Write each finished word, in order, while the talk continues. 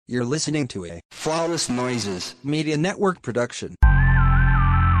You're listening to a Flawless Noises Media Network production.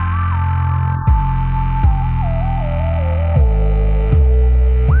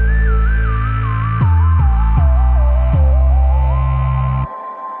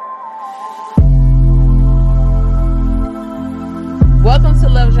 Welcome to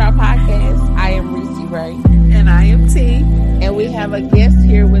Love Y'all Podcast. I am Reese Ray. And I am T. And we have a guest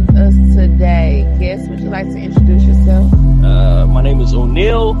here with us today. Guest, would you like to introduce yourself? My name is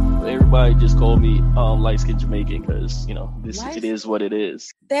O'Neal. Everybody just call me light skin Jamaican because it is what it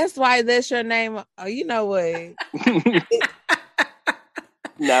is. That's why that's your name. Oh, you know what?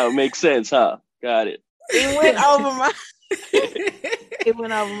 Now it makes sense, huh? Got it. It went over my it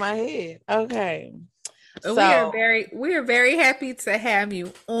went over my head. Okay. So we are very happy to have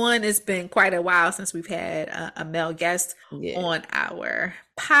you on. It's been quite a while since we've had a male guest on our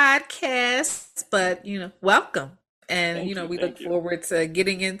podcast, but welcome. And we look forward to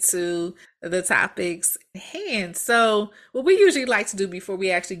getting into the topics at hand. So what we usually like to do before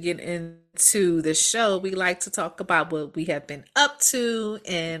we actually get into the show, we like to talk about what we have been up to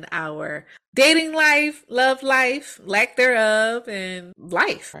in our dating life, love life, lack thereof, and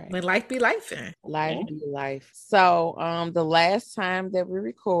life. Right. When life be life. Life be life. So the last time that we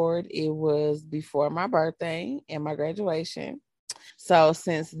record, it was before my birthday and my graduation. So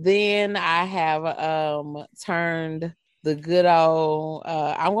since then, I have turned the good old,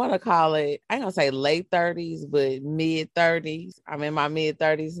 I'm going to call it, I ain't going to say late 30s, but mid 30s. I'm in my mid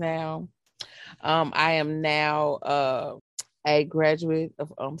 30s now. I am now a graduate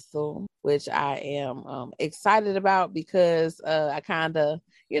of UMSL, which I am excited about because I kind of,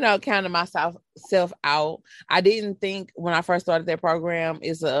 counted myself out. I didn't think when I first started that program,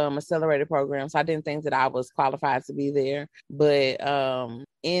 it's an accelerated program, so I didn't think that I was qualified to be there. But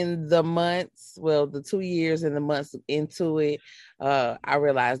in the months, the 2 years and the months into it, I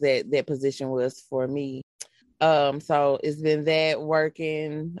realized that that position was for me. So it's been that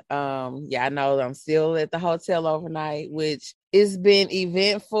working. I know I'm still at the hotel overnight, which it's been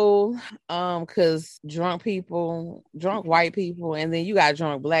eventful. Cause drunk white people, and then you got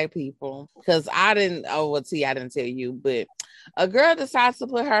drunk black people. Cause I didn't tell you, but a girl decides to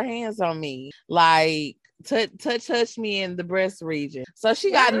put her hands on me, like touch me in the breast region. So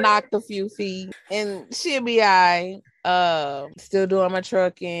she got knocked a few feet, and she'll be all right. Still doing my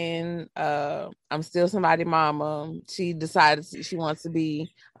trucking. I'm still somebody's mama. She decided she wants to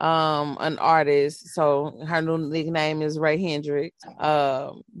be an artist, so her new nickname is Ray Hendrix.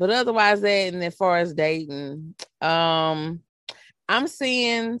 But otherwise that, and as far as dating, I'm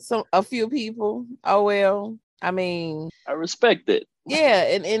seeing a few people. Oh well, I mean, I respect it.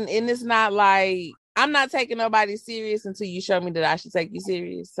 Yeah, and it's not like I'm not taking nobody serious until you show me that I should take you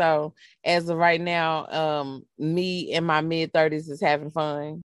serious. So as of right now, me in my mid 30s is having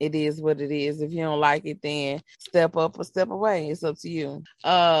fun. It is what it is. If you don't like it, then step up or step away. It's up to you.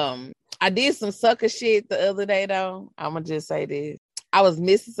 I did some sucker shit the other day though. I'm gonna just say this. I was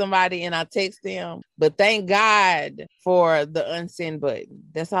missing somebody and I text them, but thank God for the unsend button.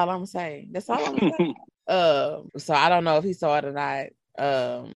 That's all I'm saying. That's all I'm saying. So I don't know if he saw it or not.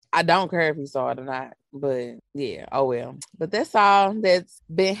 I don't care if he saw it or not, but yeah, oh well. But that's all that's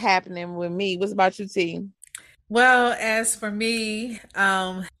been happening with me. What's about you, T? Well, as for me,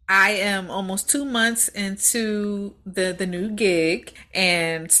 I am almost 2 months into the new gig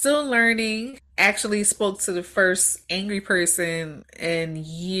and still learning. Actually spoke to the first angry person in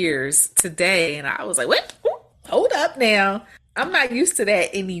years today, and I was like, what? Hold up now. I'm not used to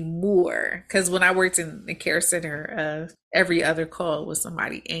that anymore, because when I worked in the care center, every other call was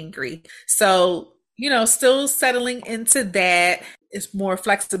somebody angry. So, still settling into that. It's more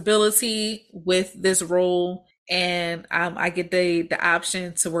flexibility with this role, and I get the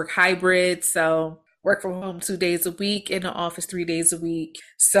option to work hybrid. So work from home 2 days a week, in the office 3 days a week.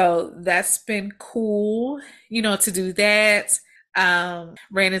 So that's been cool, to do that.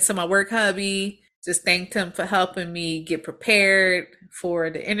 Ran into my work hubby. Just thanked him for helping me get prepared for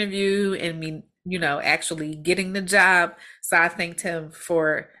the interview and me, actually getting the job. So I thanked him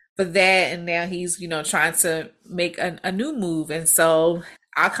for that. And now he's, trying to make a new move. And so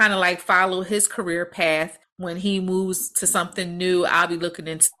I'll kind of like follow his career path. When he moves to something new, I'll be looking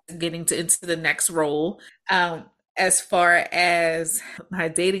into getting into the next role. As far as my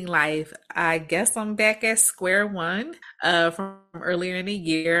dating life, I guess I'm back at square one from earlier in the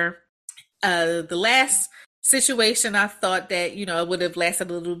year. The last situation, I thought that, it would have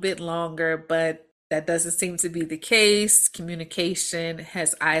lasted a little bit longer, but that doesn't seem to be the case. Communication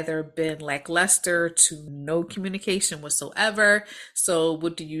has either been lackluster to no communication whatsoever. So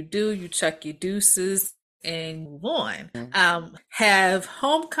what do? You chuck your deuces and move on. Have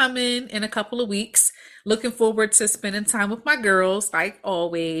homecoming in a couple of weeks. Looking forward to spending time with my girls, like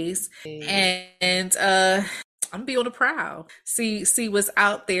always. And I'm gonna be on the prowl. See what's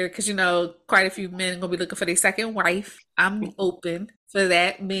out there, because quite a few men are gonna be looking for their second wife. I'm open for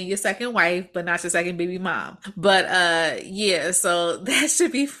that, being your second wife, but not your second baby mom. But yeah, so that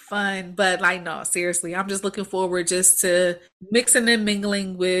should be fun. But like, no, seriously, I'm just looking forward just to mixing and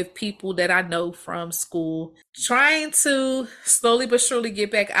mingling with people that I know from school, trying to slowly but surely get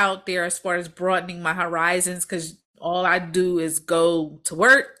back out there as far as broadening my horizons, because all I do is go to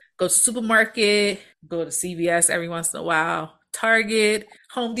work, go to supermarket, go to CVS every once in a while, Target,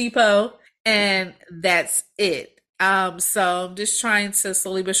 Home Depot, and that's it. So I'm just trying to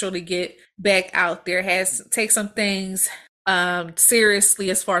slowly but surely get back out there, take some things seriously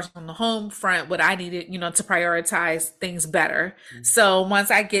as far as on the home front, what I needed, to prioritize things better. So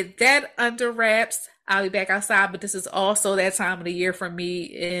once I get that under wraps, I'll be back outside. But this is also that time of the year for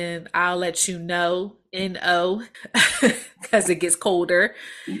me, and I'll let you know, N-O, because it gets colder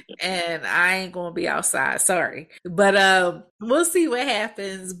and I ain't gonna be outside, sorry. But we'll see what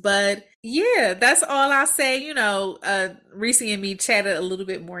happens. But yeah, that's all I'll say. Reese and me chatted a little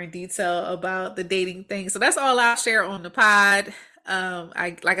bit more in detail about the dating thing, so that's all I'll share on the pod.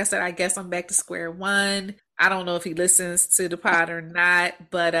 Like I said, I guess I'm back to square one. I don't know if he listens to the pod or not,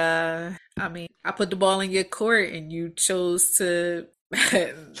 but I put the ball in your court and you chose to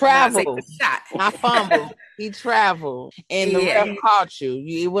travel. I fumbled. He traveled, and the ref caught you.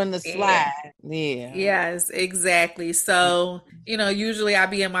 It wasn't a slide. Yeah. Yes, exactly. So, usually I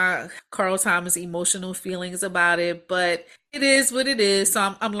be in my Carl Thomas emotional feelings about it, but it is what it is.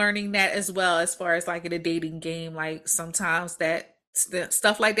 So I'm learning that as well, as far as like in a dating game. Like sometimes that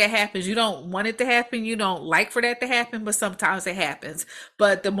stuff like that happens. You don't want it to happen. You don't like for that to happen, but sometimes it happens.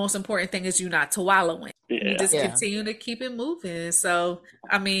 But the most important thing is you not to wallow in. You just continue to keep it moving. So,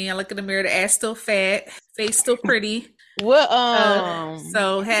 I look in the mirror, the ass still fat, face still pretty. Well,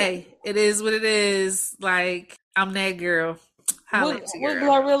 so hey, it is what it is. Like, I'm that girl. What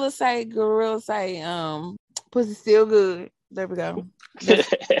Glorilla say? Pussy still good. There we go.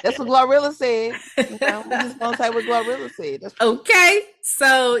 That's what Glorilla said. We just gonna say what Glorilla said. Okay.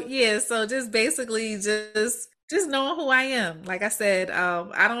 So yeah. So just basically just knowing who I am. Like I said,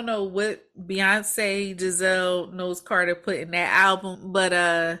 I don't know what Beyonce, Giselle, Knowles Carter put in that album, but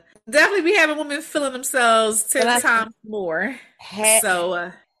definitely be having women feeling themselves 10 times more.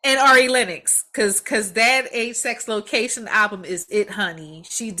 And Ari Lennox, cause that Age Sex Location album is it, honey.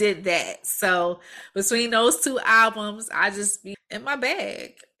 She did that. So between those two albums, I just be in my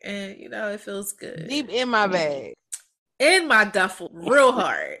bag, and it feels good. Deep in my bag, in my duffel, real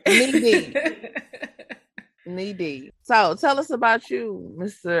hard. Knee deep. Knee deep. So tell us about you,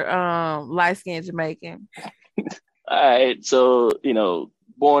 Mr. Light-skinned Jamaican. All right. So,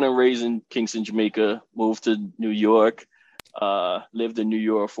 born and raised in Kingston, Jamaica, moved to New York, lived in New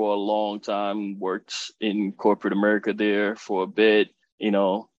York for a long time, worked in corporate America there for a bit,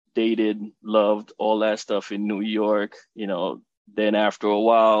 dated, loved all that stuff in New York. Then after a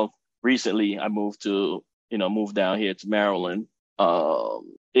while, recently I moved down here to Maryland.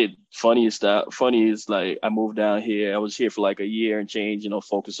 Funny is like I moved down here. I was here for like a year and change,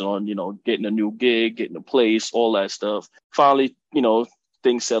 focusing on, getting a new gig, getting a place, all that stuff. Finally,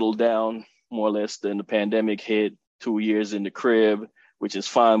 things settled down more or less. Then the pandemic hit, 2 years in the crib, which is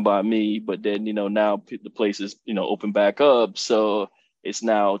fine by me. But then, now the place is, open back up. So it's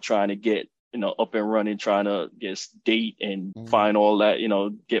now trying to get, up and running, trying to date and find all that,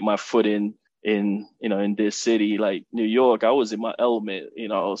 get my foot in this city like New York. I was in my element,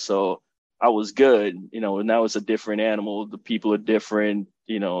 so I was good, now it's a different animal. The people are different,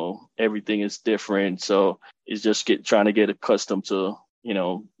 everything is different. So it's just trying to get accustomed to,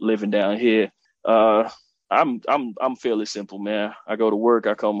 living down here. I'm fairly simple, man. I go to work,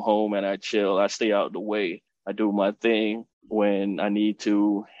 I come home and I chill. I stay out of the way. I do my thing when I need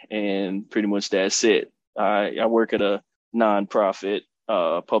to, and pretty much that's it. I work at a nonprofit,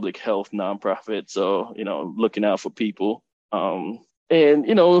 public health nonprofit. So, looking out for people. And,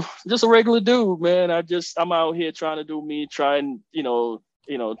 just a regular dude, man. I'm out here trying to do me, trying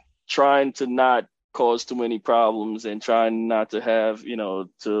to not cause too many problems and trying not to have,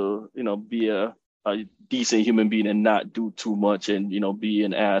 be a decent human being and not do too much and, be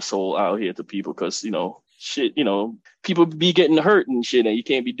an asshole out here to people because, shit, people be getting hurt and shit and you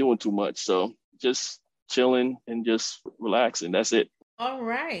can't be doing too much. So just chilling and just relaxing. That's it. All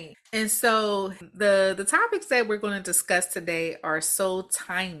right. And so the topics that we're going to discuss today are so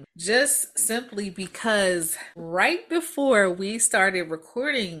timely, just simply because right before we started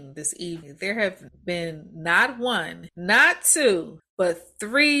recording this evening, there have been not one, not two, but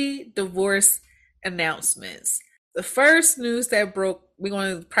 3 divorce announcements. The first news that broke, we're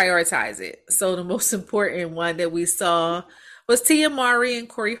going to prioritize it. So the most important one that we saw was Tia Mowry and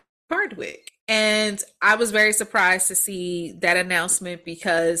Corey Hardwick. And I was very surprised to see that announcement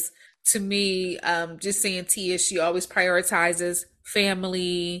because to me, just seeing Tia, she always prioritizes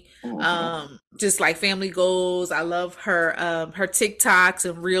family, just like family goals. I love her her TikToks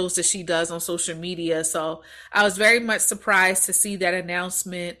and reels that she does on social media. So I was very much surprised to see that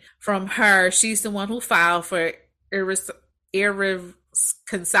announcement from her. She's the one who filed for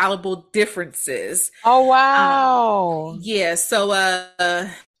irreconcilable differences. Oh wow. Yeah, so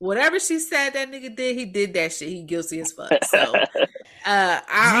whatever she said that nigga did, he did that shit. He guilty as fuck. So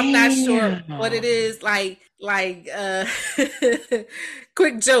I'm not sure what it is. Like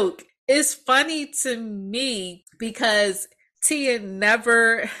quick joke. It's funny to me because Tia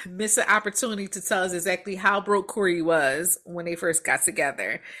never missed an opportunity to tell us exactly how broke Corey was when they first got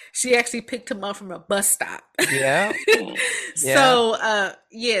together. She actually picked him up from a bus stop. Yeah. So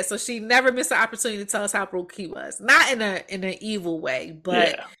so she never missed an opportunity to tell us how broke he was. Not in an evil way,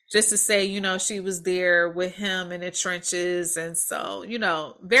 but just to say, you know, she was there with him in the trenches. And so, you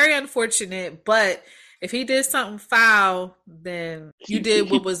know, very unfortunate, but if he did something foul, then you did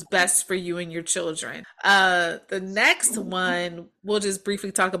what was best for you and your children. The next one, we'll just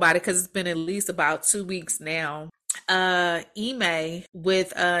briefly talk about it because it's been at least about 2 weeks now. Ime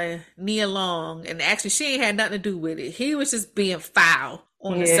with Nia Long, and actually she ain't had nothing to do with it. He was just being foul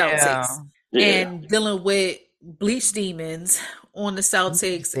on the Celtics and dealing with bleach demons on the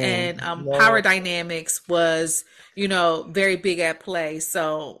Celtics, and power dynamics was, you know, very big at play.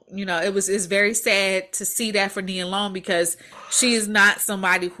 So, you know, it's very sad to see that for Nia Long because she is not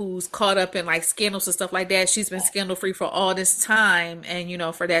somebody who's caught up in like scandals and stuff like that. She's been scandal free for all this time, and you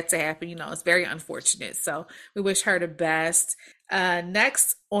know, for that to happen, you know, it's very unfortunate. So we wish her the best.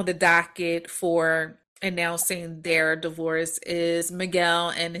 Next on the docket for announcing their divorce is Miguel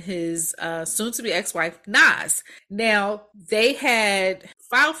and his soon-to-be ex-wife Nas. Now, they had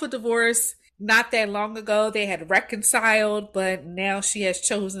filed for divorce not that long ago. They had reconciled, but now she has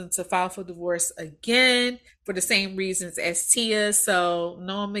chosen to file for divorce again for the same reasons as Tia. So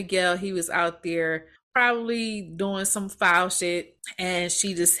knowing Miguel, he was out there probably doing some foul shit, and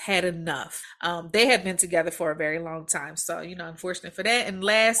she just had enough. They had been together for a very long time, so, you know, unfortunate for that. And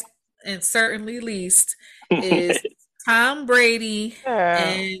last and certainly least is Tom Brady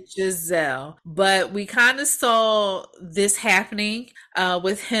and Giselle. But we kind of saw this happening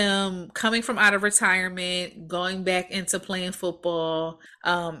with him coming from out of retirement, going back into playing football.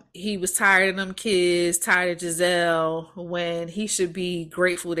 He was tired of them kids, tired of Giselle, when he should be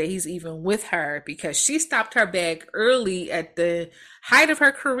grateful that he's even with her because she stopped her bag early at the height of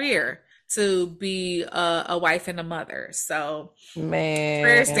her career to be a wife and a mother. So, man,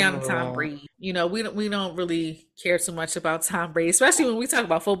 prayers down to Tom Brady. You know, we don't really care too much about Tom Brady, especially when we talk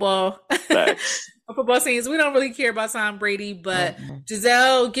about football. Football scenes, we don't really care about Tom Brady. But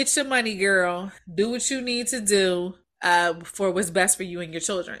Giselle, get your money, girl. Do what you need to do for what's best for you and your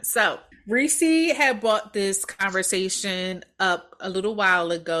children. So, Reese had brought this conversation up a little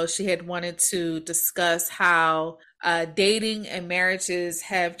while ago. She had wanted to discuss how dating and marriages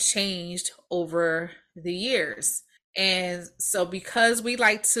have changed over the years. And so because we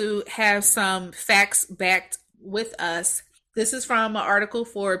like to have some facts backed with us, this is from an article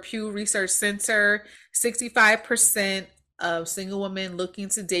for Pew Research Center. 65% of single women looking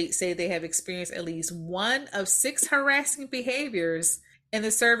to date say they have experienced at least one of 6 harassing behaviors in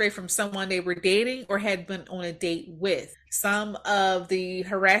the survey from someone they were dating or had been on a date with. Some of the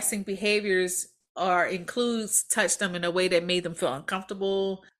harassing behaviors includes touched them in a way that made them feel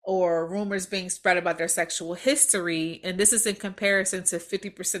uncomfortable, or rumors being spread about their sexual history. And this is in comparison to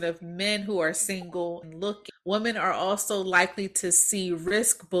 50% of men who are single and looking. Women are also likely to see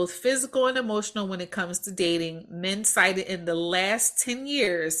risk, both physical and emotional, when it comes to dating. Men cited in the last 10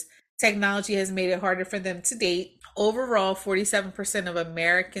 years, technology has made it harder for them to date. Overall, 47% of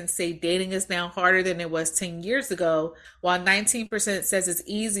Americans say dating is now harder than it was 10 years ago, while 19% says it's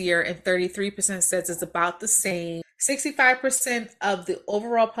easier and 33% says it's about the same. 65% of the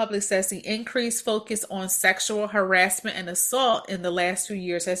overall public says the increased focus on sexual harassment and assault in the last few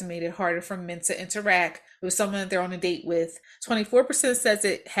years has made it harder for men to interact with someone that they're on a date with. 24% says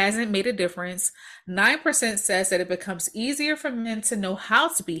it hasn't made a difference. 9% says that it becomes easier for men to know how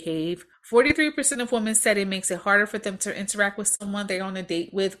to behave. 43% of women said it makes it harder for them to interact with someone they're on a date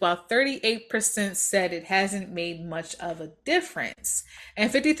with, while 38% said it hasn't made much of a difference.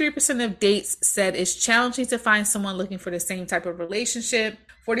 And 53% of dates said it's challenging to find someone looking for the same type of relationship.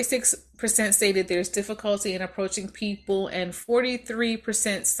 46% stated there's difficulty in approaching people, and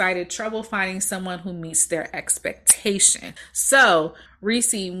 43% cited trouble finding someone who meets their expectation. So,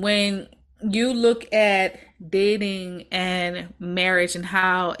 Reese, when you look at dating and marriage and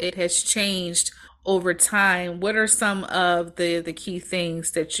how it has changed over time, what are some of the key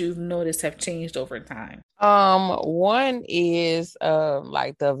things that you've noticed have changed over time? One is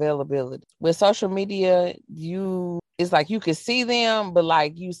like the availability. With social media, it's like you can see them, but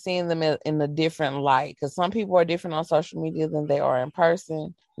like you seeing them in a different light, because some people are different on social media than they are in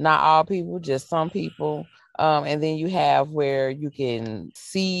person. Not all people, just some people. And then you have where you can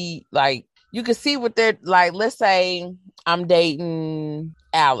see what they're like. Let's say I'm dating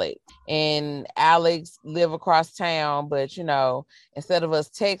Alex, and Alex live across town, but instead of us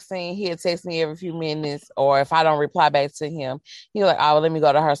texting, he'll text me every few minutes, or if I don't reply back to him, he'll like, oh, let me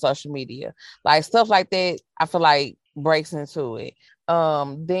go to her social media. Like stuff like that, I feel like breaks into it.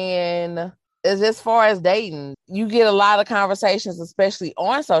 Then as far as dating, you get a lot of conversations, especially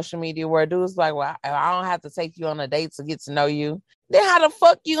on social media, where dudes like, well, I don't have to take you on a date to get to know you. Then how the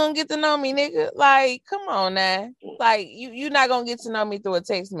fuck you gonna get to know me, nigga? Like, come on now. Like, you're not gonna get to know me through a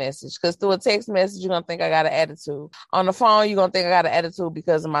text message, because through a text message, you're gonna think I got an attitude. On the phone, you're gonna think I got an attitude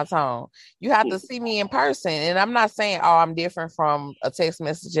because of my tone. You have to see me in person. And I'm not saying, oh, I'm different from a text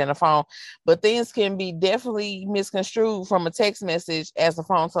message and a phone, but things can be definitely misconstrued from a text message as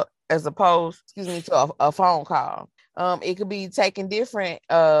opposed to a phone call. It could be taken different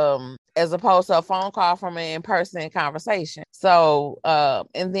as opposed to a phone call from an in-person conversation. So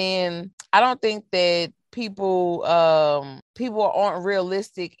and then I don't think that people aren't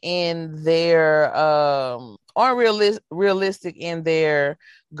realistic in their realistic in their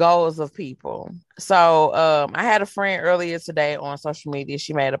goals of people. So I had a friend earlier today on social media.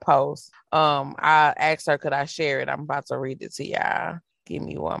 She made a post. I asked her, could I share it? I'm about to read it to y'all. Give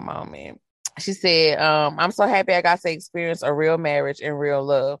me one moment. She said, I'm so happy I got to experience a real marriage and real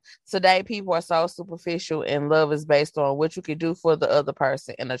love. Today, people are so superficial, and love is based on what you can do for the other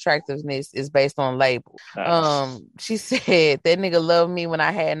person, and attractiveness is based on labels. Nice. She said, that nigga loved me when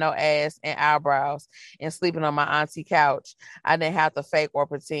I had no ass and eyebrows and sleeping on my auntie couch. I didn't have to fake or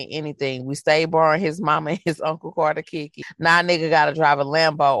pretend anything. We stayed borrowing his mama and his uncle car to kick it. Now nigga gotta drive a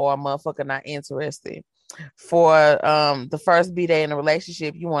Lambo or a motherfucker not interested. For the first B-day in a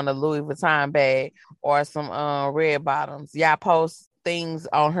relationship, you want a Louis Vuitton bag or some red bottoms. Y'all post things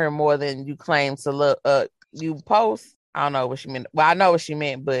on her more than you claim to look. You post. I don't know what she meant. Well, I know what she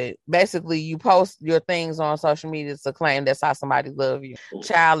meant, but basically you post your things on social media to claim that's how somebody love you.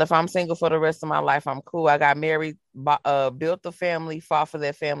 Child, if I'm single for the rest of my life, I'm cool. I got married, built a family, fought for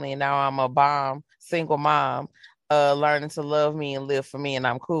that family, and now I'm a bomb single mom. Learning to love me and live for me, and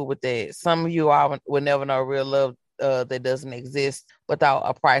I'm cool with that. Some of you all will never know real love that doesn't exist without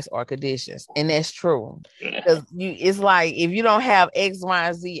a price or conditions, and that's true. Because it's like, if you don't have X, Y,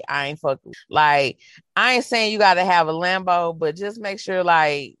 and Z, I ain't fucking. Like, I ain't saying you got to have a Lambo, but just make sure,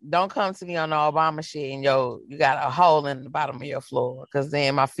 like, don't come to me on the Obama shit and you got a hole in the bottom of your floor, because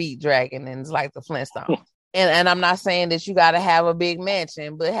then my feet dragging and it's like the Flintstones. And I'm not saying that you got to have a big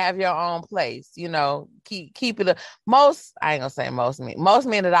mansion, but have your own place. Keep it. I ain't gonna say most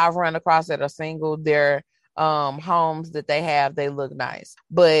men that I've run across that are single, their homes that they have, they look nice.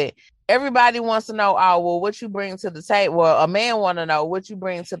 But everybody wants to know, oh, well, what you bring to the table. Well, a man want to know what you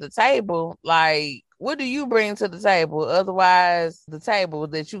bring to the table. Like, what do you bring to the table? Otherwise, the table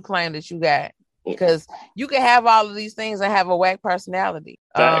that you claim that you got. Because you can have all of these things and have a whack personality.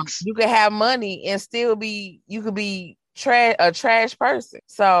 You can have money and still you could be a trash person.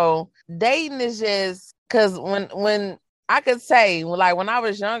 So dating is just, because when I could say, like, when I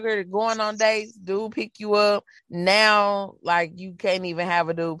was younger, going on dates, dude pick you up. Now, like, you can't even have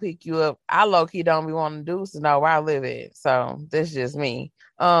a dude pick you up. I low-key don't be wanting dudes to know where I live at. So that's just me.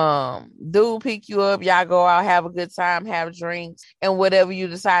 Dude pick you up, y'all go out, have a good time, have drinks, and whatever you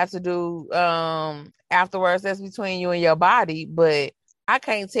decide to do afterwards, that's between you and your body. But I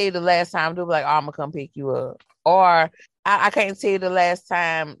can't tell you the last time dude be like, oh, I'm gonna come pick you up. Or I can't tell you the last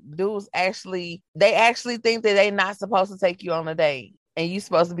time dudes actually think that they're not supposed to take you on a date and you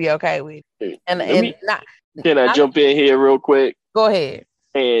supposed to be okay with it. Can I jump in here real quick? Go ahead.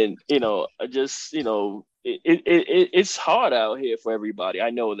 And it's hard out here for everybody. I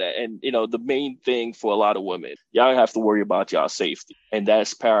know that. And the main thing for a lot of women, y'all have to worry about y'all safety, and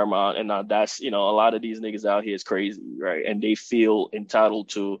that's paramount. And that's a lot of these niggas out here is crazy, right? And they feel entitled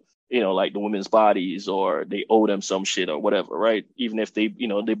to like the women's bodies, or they owe them some shit or whatever, right? Even if they,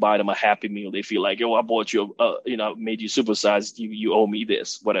 they buy them a Happy Meal, they feel like, yo, I bought you, made you supersized, you owe me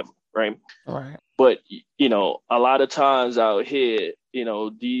this, whatever, right? Right. But, a lot of times out here,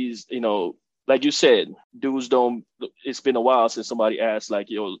 these, like you said, dudes don't, it's been a while since somebody asked, like,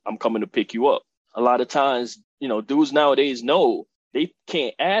 yo, I'm coming to pick you up. A lot of times, dudes nowadays know they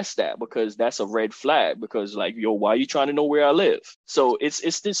can't ask that, because that's a red flag, because like, yo, why are you trying to know where I live? So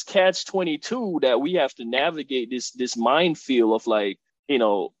it's this catch-22 that we have to navigate, this minefield of like,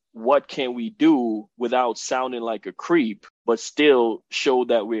 what can we do without sounding like a creep, but still show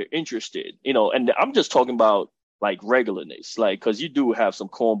that we're interested, and I'm just talking about like regularness, like, because you do have some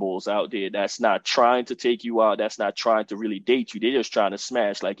cornballs out there that's not trying to take you out, that's not trying to really date you, they're just trying to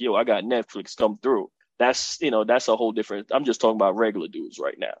smash, like, yo, I got Netflix, come through. That's that's a whole different, I'm just talking about regular dudes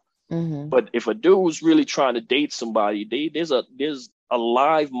right now. Mm-hmm. But if a dude's really trying to date somebody, there's a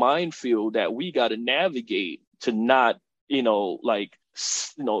live minefield that we got to navigate to not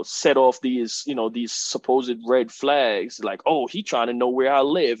set off these these supposed red flags, like, oh, he trying to know where I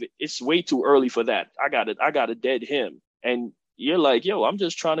live. It's way too early for that. I gotta dead him. And you're like, yo, I'm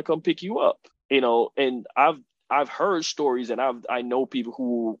just trying to come pick you up, and I've heard stories, and I know people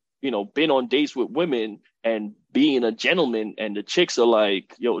who been on dates with women and being a gentleman, and the chicks are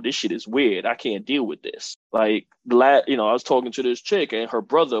like, yo, this shit is weird, I can't deal with this. Like, I was talking to this chick, and her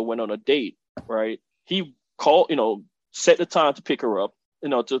brother went on a date, right? He called, set the time to pick her up,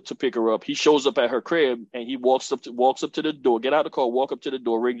 to pick her up. He shows up at her crib, and he walks up to the door, get out of the car, walk up to the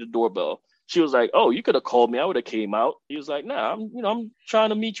door, ring the doorbell. She was like, oh, you could have called me, I would have came out. He was like, nah, I'm trying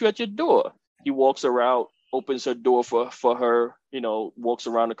to meet you at your door. He walks her out, opens her door for her, walks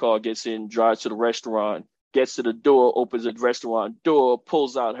around the car, gets in, drives to the restaurant, gets to the door, opens the restaurant door,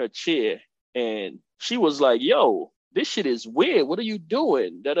 pulls out her chair. And she was like, yo, this shit is weird. What are you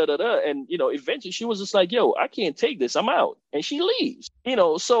doing? Da, da, da, da. And, eventually she was just like, yo, I can't take this, I'm out. And she leaves,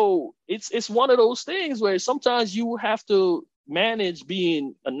 so it's one of those things where sometimes you have to manage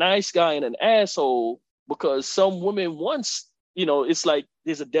being a nice guy and an asshole, because some women wants, it's like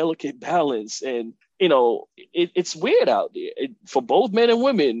there's a delicate balance. And it's weird out there for both men and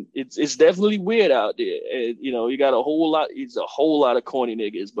women. It's definitely weird out there. And, you got a whole lot of corny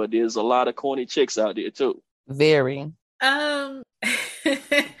niggas, but there's a lot of corny chicks out there too. Very. No,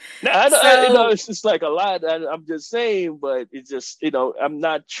 I know it's just like a lot. I'm just saying, but it's just, I'm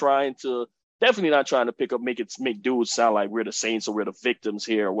definitely not trying to make dudes sound like we're the saints or we're the victims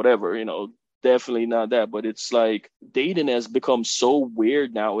here or whatever, definitely not that. But it's like dating has become so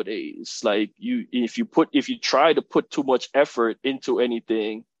weird nowadays. Like if you try to put too much effort into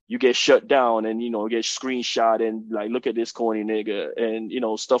anything, you get shut down and, get screenshot and like, look at this corny nigga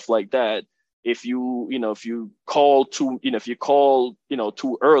and, stuff like that. If you call too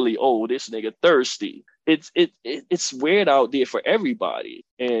early, oh, this nigga thirsty. It's weird out there for everybody.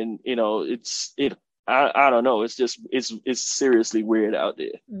 And, I don't know. It's seriously weird out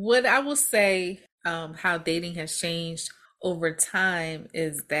there. What I will say, how dating has changed over time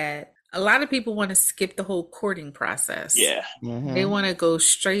is that a lot of people want to skip the whole courting process. Yeah. Mm-hmm. They want to go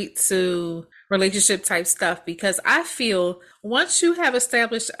straight to relationship type stuff, because I feel once you have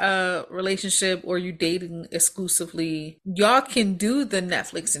established a relationship or you dating exclusively, y'all can do the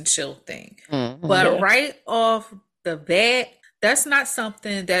Netflix and chill thing. Mm-hmm. But right off the bat, that's not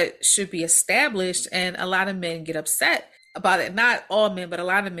something that should be established. And a lot of men get upset about it. Not all men, but a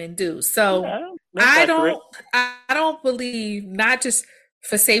lot of men do. So I don't believe, not just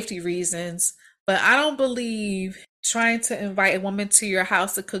for safety reasons, but I don't believe trying to invite a woman to your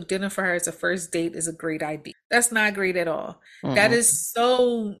house to cook dinner for her as a first date is a great idea. That's not great at all. Mm-hmm. That is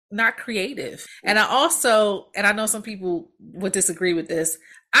so not creative. And I know some people would disagree with this,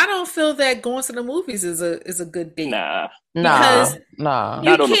 I don't feel that going to the movies is a good date. Nah. Not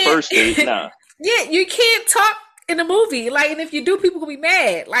on the first date. Nah. Yeah, you can't talk in a movie. Like, and if you do, people will be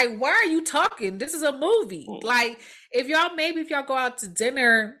mad. Like, why are you talking? This is a movie. Like, if y'all go out to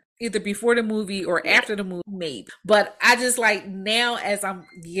dinner either before the movie or after the movie, maybe. But I just like now, as I'm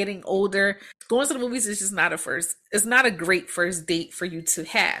getting older, going to the movies is just not it's not a great first date for you to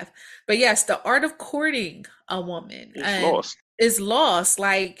have. But yes, the art of courting a woman is lost.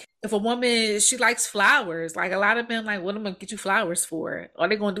 Like, if a woman, she likes flowers, like a lot of men like, what am I gonna get you flowers for? All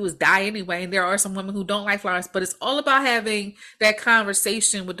they're gonna do is die anyway. And there are some women who don't like flowers, but it's all about having that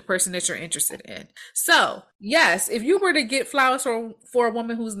conversation with the person that you're interested in. So yes, if you were to get flowers for a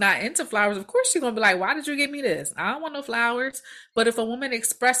woman who's not into flowers, of course she's gonna be like, why did you get me this? I don't want no flowers. But if a woman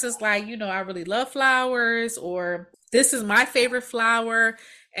expresses like, I really love flowers, or this is my favorite flower,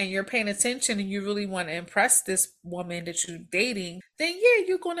 and you're paying attention and you really want to impress this woman that you're dating, then yeah,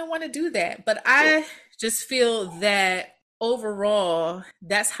 you're going to want to do that. But I just feel that overall,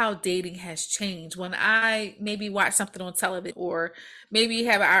 that's how dating has changed. When I maybe watch something on television or maybe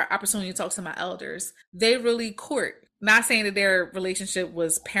have an opportunity to talk to my elders, they really court. Not saying that their relationship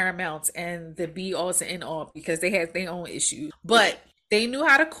was paramount and the be all to end all, because they had their own issues, but they knew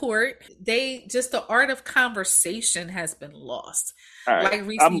how to court. They just, the art of conversation has been lost. Right. Like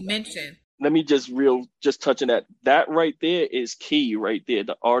Reese mentioned. Let me just touch on that. That right there is key right there,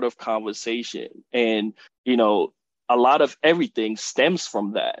 the art of conversation. And, you know, a lot of everything stems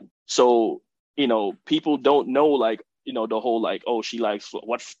from that. So, you know, people don't know, like, you know, the whole like, oh, she likes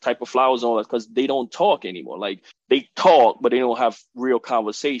what type of flowers and all that, because they don't talk anymore. Like, they talk, but they don't have real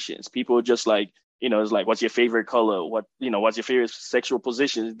conversations. People are just like, you know, it's like, what's your favorite color? What's your favorite sexual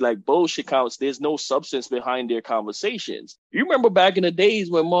position? It's like bullshit counts. There's no substance behind their conversations. You remember back in the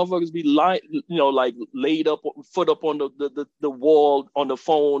days when motherfuckers be like, you know, like laid up, foot up on the wall on the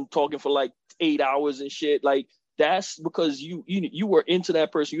phone, talking for like 8 hours and shit. Like, that's because you were into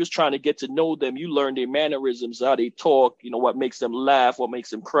that person. You was trying to get to know them. You learned their mannerisms, how they talk, you know, what makes them laugh, what makes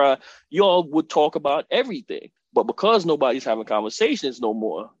them cry. You all would talk about everything. But because nobody's having conversations no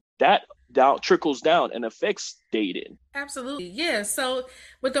more, that trickles down and affects dating. Absolutely. Yeah. So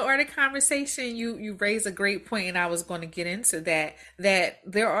with the art of conversation, you raise a great point, and I was going to get into that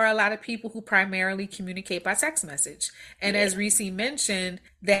there are a lot of people who primarily communicate by text message. And as Reese mentioned,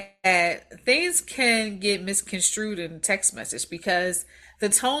 that things can get misconstrued in text message, because the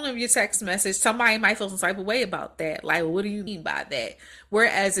tone of your text message, somebody might feel some type of way about that. Like, what do you mean by that?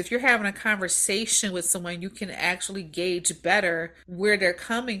 Whereas if you're having a conversation with someone, you can actually gauge better where they're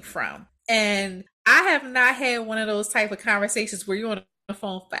coming from. And I have not had one of those type of conversations where you're on the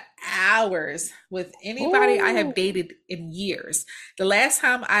phone for hours with anybody I have dated in years. The last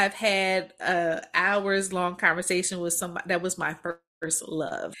time I've had hours long conversation with somebody, that was my first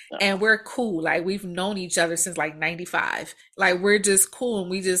love, and we're cool. Like, we've known each other since like 95. Like, we're just cool.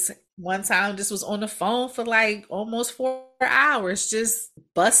 And we just one time just was on the phone for like almost 4 hours, just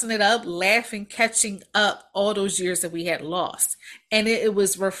busting it up, laughing, catching up all those years that we had lost. And it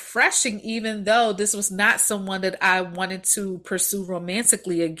was refreshing, even though this was not someone that I wanted to pursue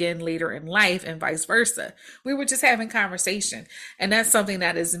romantically again later in life, and vice versa. We were just having conversation. And that's something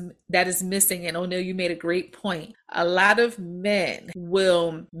that is missing. And O'Neill, you made a great point. A lot of men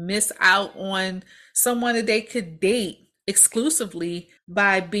will miss out on someone that they could date exclusively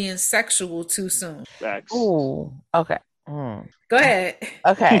by being sexual too soon. Facts. Ooh, okay. Go ahead.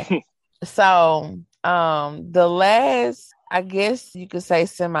 Okay. So, the last, I guess you could say,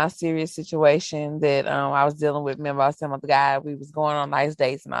 semi-serious situation that I was dealing with, remember I was telling the guy we was going on nice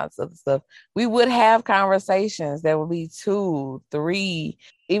dates and all this other stuff. We would have conversations that would be 2, 3,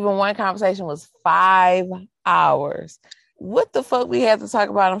 even one conversation was 5 hours. What the fuck we had to talk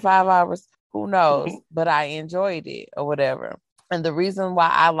about in 5 hours? Who knows? But I enjoyed it or whatever. And the reason why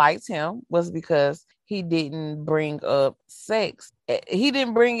I liked him was because he didn't bring up sex. He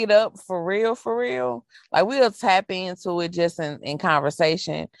didn't bring it up for real. Like, we'll tap into it just in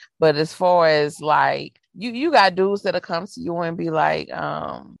conversation. But as far as like, you got dudes that'll come to you and be like,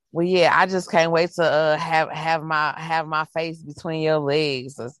 well, yeah, I just can't wait to have my face between your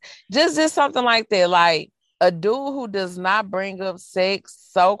legs. Or just something like that. Like, a dude who does not bring up sex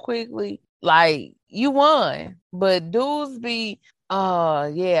so quickly, like, you won. But dudes be,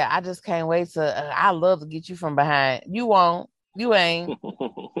 yeah, I just can't wait to, I love to get you from behind. You won't. You ain't.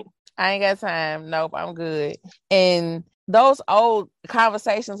 I ain't got time. Nope, I'm good. And those old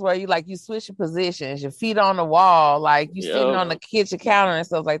conversations where you switch your positions, your feet on the wall, like you sitting on the kitchen counter and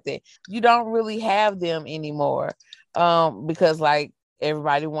stuff like that. You don't really have them anymore. Because like,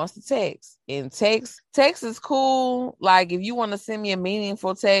 everybody wants to text, and text is cool. Like, if you want to send me a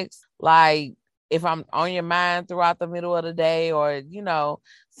meaningful text, like if I'm on your mind throughout the middle of the day, or, you know,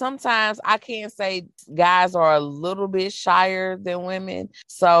 sometimes I can't say guys are a little bit shyer than women.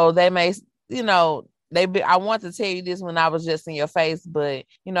 So they may, you know, I want to tell you this when I was just in your face, but,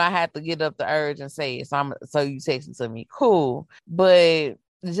 you know, I had to get up the urge and say it. So you texted to me. Cool. But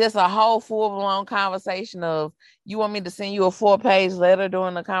just a whole full-blown conversation of, you want me to send you a 4-page letter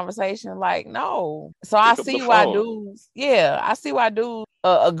during the conversation? Like, no. So I see why dudes,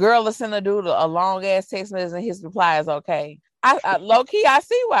 a girl will send a dude a long-ass text message and his reply is okay. I low-key, I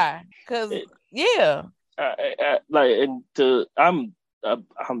see why. Because, yeah.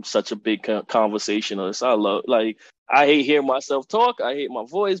 I'm such a big conversationalist. I hate hearing myself talk. I hate my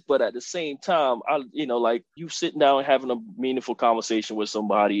voice, but at the same time, you sitting down and having a meaningful conversation with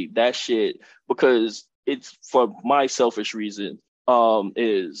somebody, that shit, because it's for my selfish reason.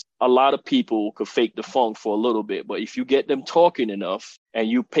 is a lot of people could fake the funk for a little bit, but if you get them talking enough and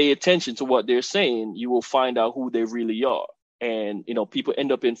you pay attention to what they're saying, you will find out who they really are. And, people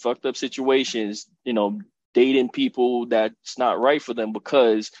end up in fucked up situations, dating people that's not right for them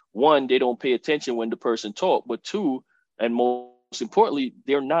because, one, they don't pay attention when the person talk, but two, and most importantly,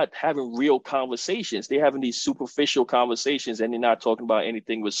 they're not having real conversations. They're having these superficial conversations and they're not talking about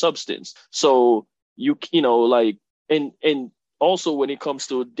anything with substance. So and also when it comes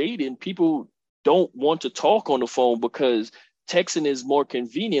to dating, people don't want to talk on the phone because texting is more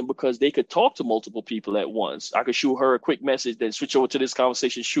convenient because they could talk to multiple people at once. I could shoot her a quick message, then switch over to this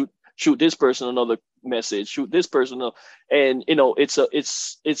conversation, shoot this person another message, shoot this person, and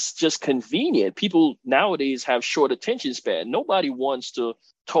it's just convenient. People nowadays have short attention span. Nobody wants to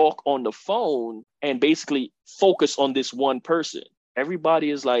talk on the phone and basically focus on this one person.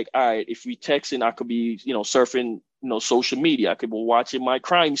 Everybody is like, all right, if we texting, I could be, surfing, social media. I could be watching my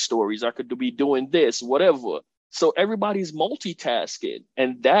crime stories. I could be doing this, whatever. So everybody's multitasking,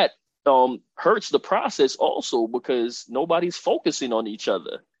 and that hurts the process also because nobody's focusing on each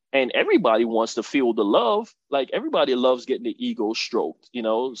other. And everybody wants to feel the love. Like everybody loves getting the ego stroked,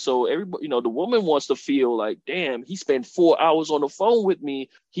 So everybody, the woman wants to feel like, damn, he spent 4 hours on the phone with me.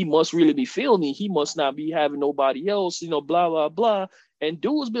 He must really be feeling me. He must not be having nobody else, blah, blah, blah. And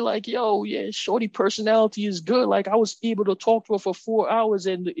dudes be like, yo, yeah, shorty personality is good. Like I was able to talk to her for 4 hours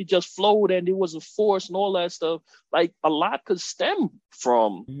and it just flowed and it wasn't forced and all that stuff. Like a lot could stem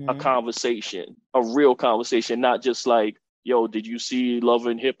from a conversation, a real conversation, not just like, yo, did you see Love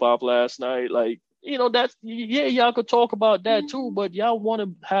and Hip Hop last night? Like, that's, yeah, y'all could talk about that too, but y'all want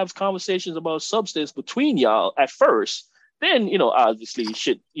to have conversations about substance between y'all at first. Then, obviously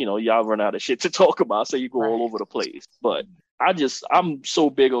shit, y'all run out of shit to talk about. So you go all over the place. But I'm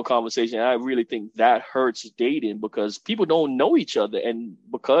so big on conversation. I really think that hurts dating because people don't know each other. And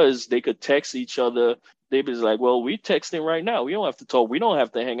because they could text each other, they be like, well, we're texting right now. We don't have to talk. We don't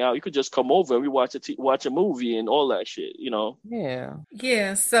have to hang out. You could just come over and we watch a movie and all that shit, Yeah.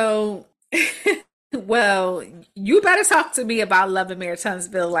 Yeah. So, well, you better talk to me about Love and Marriage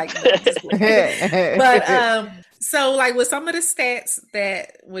Huntsville like that. But so like with some of the stats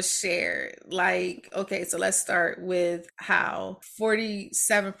that was shared, like, okay, so let's start with how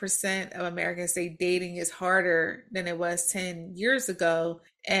 47% of Americans say dating is harder than it was 10 years ago.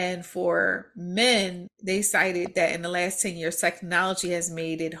 And for men, they cited that in the last 10 years, technology has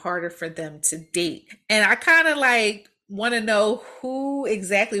made it harder for them to date. And I kind of like want to know who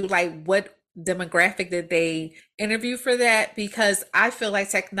exactly, like what demographic did they interview for that, because I feel like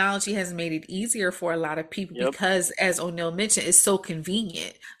technology has made it easier for a lot of people because, as O'Neal mentioned, it's so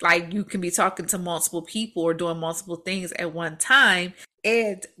convenient. Like you can be talking to multiple people or doing multiple things at one time.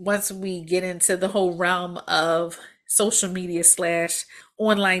 And once we get into the whole realm of social media /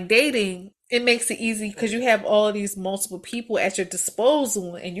 online dating, it makes it easy because you have all of these multiple people at your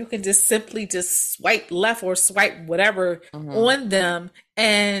disposal and you can just simply just swipe left or swipe whatever on them.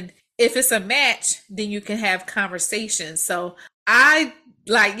 And if it's a match, then you can have conversations. So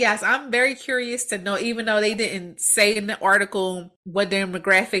yes, I'm very curious to know, even though they didn't say in the article what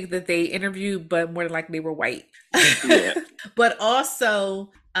demographic that they interviewed, but more than likely they were white. Yeah. But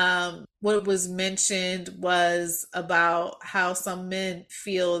also, what was mentioned was about how some men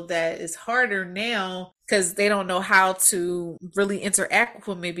feel that it's harder now because they don't know how to really interact with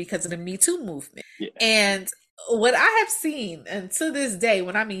women because of the Me Too movement. Yeah. And what I have seen, and to this day,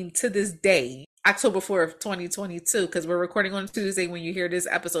 October 4th, 2022, because we're recording on Tuesday, when you hear this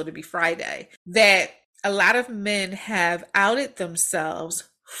episode, it'll be Friday, that a lot of men have outed themselves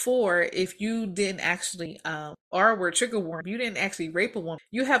for, if you didn't actually, R word, trigger warning, you didn't actually rape a woman,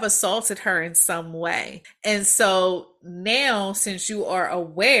 you have assaulted her in some way. And so now, since you are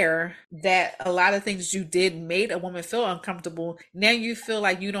aware that a lot of things you did made a woman feel uncomfortable, now you feel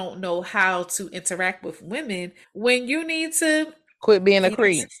like you don't know how to interact with women when you need to quit being a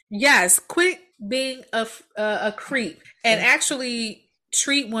creep. Yes, quit being a creep and actually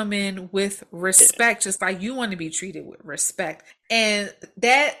treat women with respect, just like you want to be treated with respect. And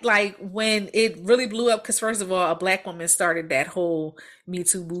that, like, when it really blew up, because first of all, a Black woman started that whole Me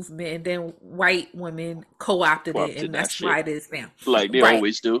Too movement, and then white women co-opted it, and that's why it is now. Like they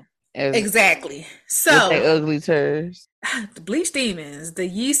always do. Exactly. So they ugly turds. The bleach demons, the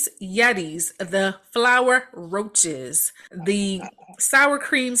yeast yetis, the flower roaches, the sour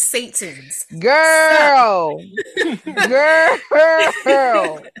cream satans. Girl.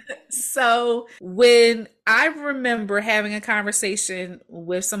 Girl. So when I remember having a conversation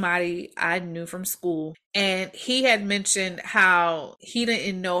with somebody I knew from school, and he had mentioned how he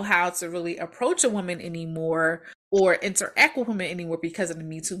didn't know how to really approach a woman anymore or interact with women anymore because of the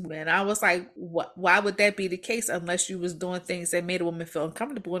Me Too movement. And I was like, why would that be the case unless you was doing things that made a woman feel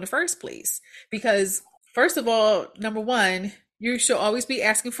uncomfortable in the first place? Because first of all, number one, you should always be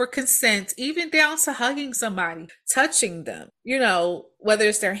asking for consent, even down to hugging somebody, touching them, whether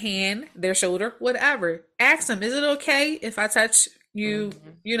it's their hand, their shoulder, whatever. Ask them, is it okay if I touch you?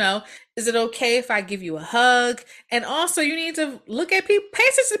 Is it okay if I give you a hug? And also you need to look at people, pay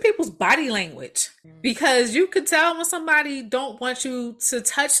attention to people's body language, because you could tell when somebody don't want you to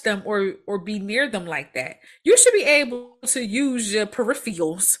touch them or be near them like that. You should be able to use your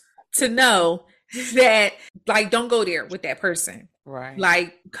peripherals to know that, like, don't go there with that person. Right.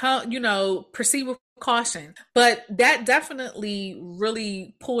 Like, proceed with caution. But that definitely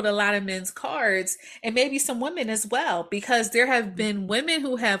really pulled a lot of men's cards, and maybe some women as well, because there have been women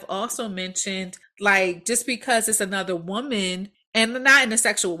who have also mentioned, like, just because it's another woman, and not in a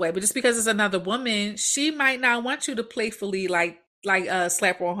sexual way, but just because it's another woman, she might not want you to playfully like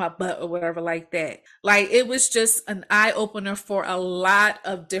slap her on her butt or whatever like that. Like, it was just an eye opener for a lot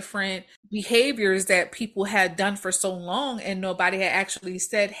of different behaviors that people had done for so long, and nobody had actually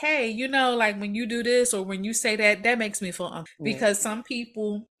said, hey, like, when you do this or when you say that makes me feel uncomfortable. Because some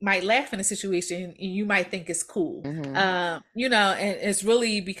people might laugh in a situation and you might think it's cool. And it's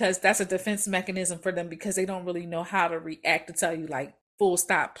really because that's a defense mechanism for them, because they don't really know how to react to tell you, like, full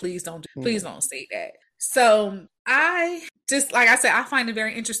stop, please don't say that. So I just, like I said, I find it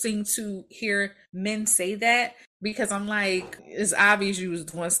very interesting to hear men say that, because I'm like, it's obvious you was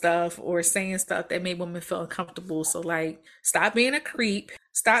doing stuff or saying stuff that made women feel uncomfortable. So, like, stop being a creep,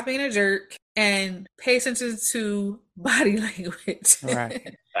 stop being a jerk, and pay attention to body language.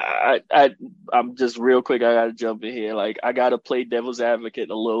 Right. I'm just real quick. I gotta jump in here. Like, I gotta play devil's advocate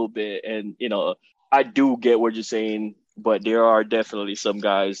a little bit, and I do get what you're saying. But there are definitely some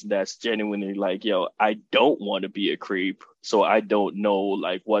guys that's genuinely like, yo, I don't want to be a creep, so I don't know,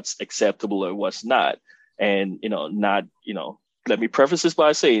 like, what's acceptable or what's not. And, let me preface this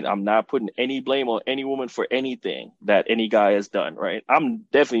by saying I'm not putting any blame on any woman for anything that any guy has done, right? I'm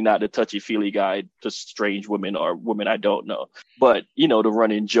definitely not the touchy-feely guy to strange women or women I don't know. But, the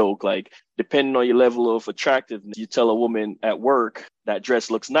running joke, like, depending on your level of attractiveness, you tell a woman at work that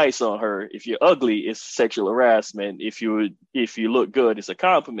dress looks nice on her. If you're ugly, it's sexual harassment. If you look good, it's a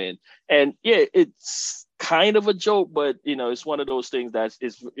compliment. And yeah, it's kind of a joke, but it's one of those things that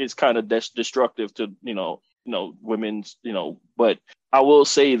is kind of destructive to women's, but I will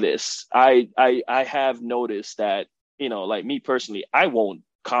say this. I have noticed that, like, me personally, I won't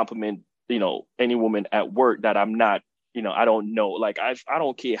compliment, any woman at work that I'm not, I don't know. Like, I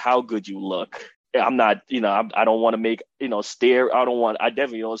don't care how good you look. I'm not, I don't want to make, stare. I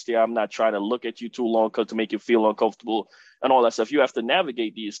definitely don't stare. I'm not trying to look at you too long to make you feel uncomfortable and all that stuff. You have to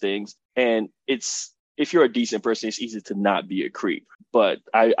navigate these things. And if you're a decent person, it's easy to not be a creep. But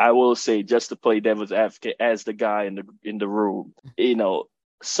I will say, just to play devil's advocate as the guy in the room,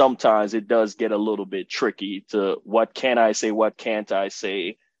 sometimes it does get a little bit tricky to what can I say, what can't I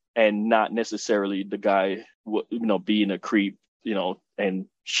say, and not necessarily the guy, being a creep, and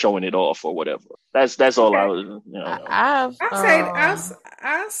showing it off or whatever. That's all I was.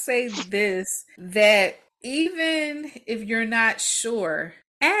 I'll say this, that even if you're not sure,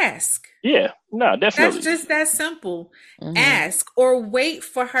 ask. Yeah, no, definitely. That's just that simple. Ask, or wait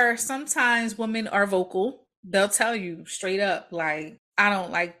for her. Sometimes women are vocal. They'll tell you straight up, like, I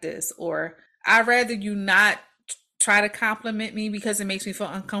don't like this, or I'd rather you not try to compliment me because it makes me feel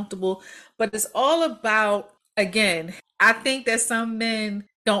uncomfortable. But it's all about, again, I think that some men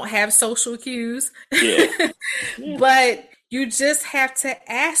don't have social cues. Yeah. But you just have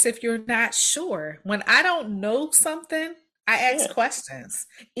to ask if you're not sure. When I don't know something, I ask questions.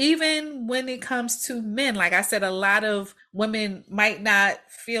 Even when it comes to men, like I said, a lot of women might not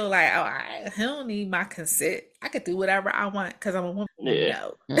feel like, oh, I don't need my consent. I could do whatever I want because I'm a woman. Yeah.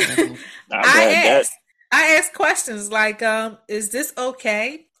 No. I ask questions like, is this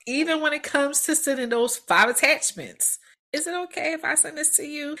okay? Even when it comes to sending those 5 attachments. Is it okay if I send this to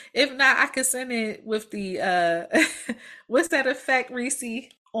you? If not, I can send it with the what's that effect, Reese,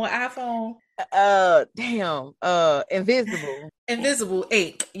 on iPhone? Invisible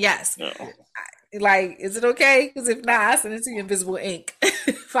ink. Yes. No. Like, is it okay? Because if not, I send it to you invisible ink.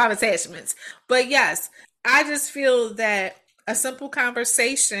 5 attachments. But yes, I just feel that a simple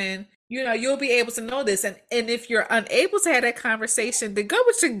conversation, you'll be able to know this. And if you're unable to have that conversation, then go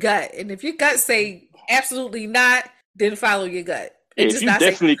with your gut. And if your gut say absolutely not, then follow your gut. If you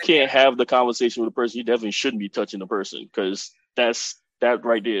definitely can't have the conversation with a person, you definitely shouldn't be touching the person, because that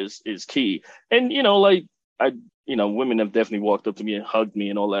right there is key. And, women have definitely walked up to me and hugged me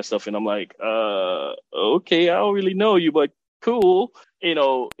and all that stuff. And I'm like, okay, I don't really know you, but cool.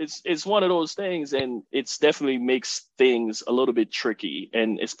 It's one of those things, and it's definitely makes things a little bit tricky.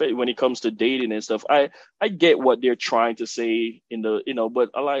 And especially when it comes to dating and stuff, I get what they're trying to say in the, but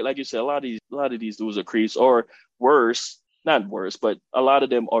like you said, a lot of these dudes are creeps, or worse, not worse, but a lot of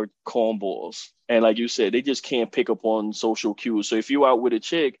them are cornballs. And like you said, they just can't pick up on social cues. So if you're out with a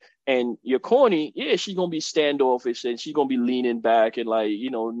chick and you're corny, yeah, she's gonna be standoffish and she's gonna be leaning back and like,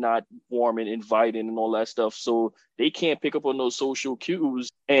 not warm and inviting and all that stuff. So they can't pick up on those social cues.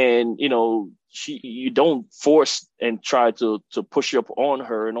 And you don't force and try to push up on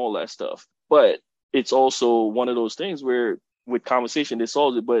her and all that stuff. But it's also one of those things where with conversation it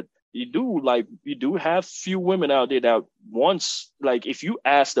solves it. But you do have few women out there that once, like, if you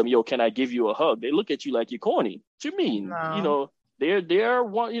ask them, yo, can I give you a hug? They look at you like you're corny. What you mean? No. They're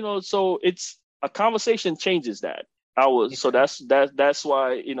one, so it's a conversation changes that. So that's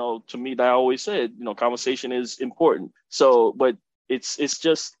why, to me, that I always said, conversation is important. So, but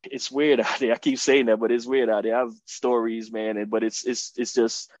it's weird out there. I keep saying that, but it's weird out there. I have stories, man, but it's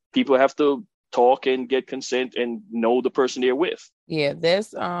just people have to talk and get consent and know the person they're with. Yeah,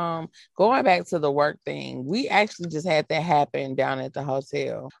 that's going back to the work thing. We actually just had that happen down at the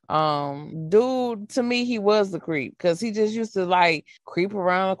hotel. Dude, to me, he was the creep because he just used to like creep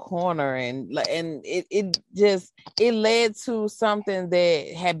around a corner and it led to something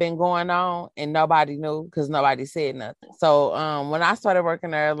that had been going on and nobody knew because nobody said nothing. So when I started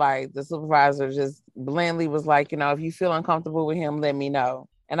working there, like the supervisor just blandly was like, if you feel uncomfortable with him, let me know.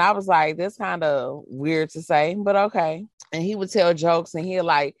 And I was like, that's kind of weird to say, but okay. And he would tell jokes and he'd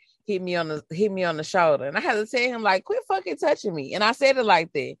like hit me on the shoulder. And I had to tell him, like, quit fucking touching me. And I said it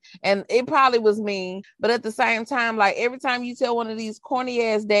like that. And it probably was mean, but at the same time, like every time you tell one of these corny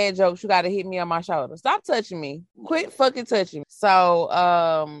ass dad jokes, you got to hit me on my shoulder. Stop touching me. Quit fucking touching me.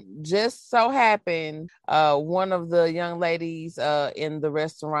 So just so happened, one of the young ladies in the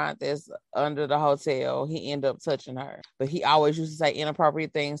restaurant that's under the hotel, he ended up touching her. But he always used to say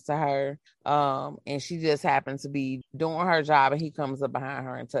inappropriate things to her. And she just happened to be doing her job and he comes up behind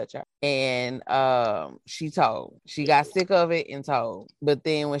her and touch her. And she got sick of it and told. But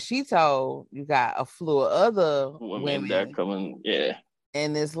then when she told, you got a slew of other women that coming, yeah.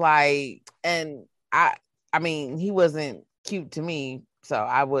 And it's like, and I mean, he wasn't cute to me, so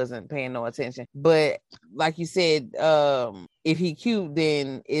I wasn't paying no attention. But like you said, if he cute,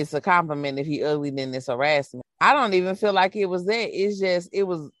 then it's a compliment. If he ugly, then it's harassment. I don't even feel like it was that. It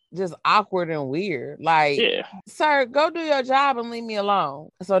was just awkward and weird. Like, yeah. Sir, go do your job and leave me alone.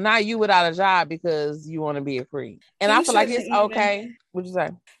 So now you without a job because you want to be a creep. And I feel like it's okay. What'd you say?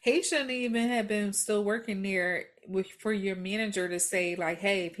 He shouldn't even have been still working there for your manager to say, like,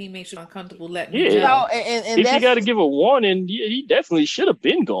 hey, if he makes you uncomfortable, let me know. And if you got to give a warning, he definitely should have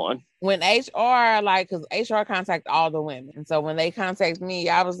been gone. When HR, like, because HR contact all the women. And so when they contact me,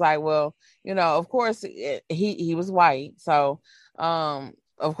 I was like, well, of course, he was white. So,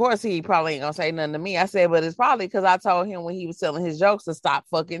 of course, he probably ain't gonna say nothing to me. I said, but it's probably because I told him when he was telling his jokes to stop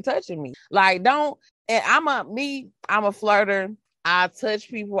fucking touching me. Like, don't. And I'm a flirter. I touch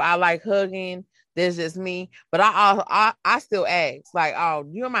people. I like hugging. That's just me. But I still ask, like, oh,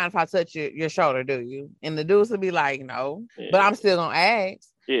 you don't mind if I touch your shoulder, do you? And the dudes will be like, no. Yeah. But I'm still gonna ask.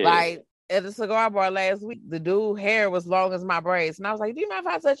 Yeah. Like at the cigar bar last week, the dude hair was long as my braids. And I was like, do you mind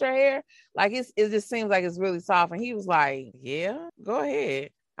if I touch your hair? Like it just seems like it's really soft. And he was like, yeah, go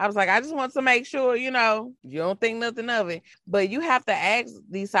ahead. I was like, I just want to make sure, you don't think nothing of it. But you have to ask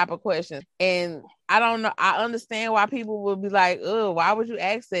these type of questions. And I don't know. I understand why people would be like, oh, why would you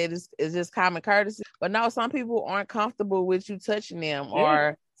ask that? It's just common courtesy. But no, some people aren't comfortable with you touching them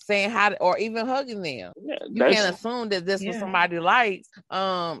or saying hi or even hugging them. Yeah, you can't assume that this was somebody likes.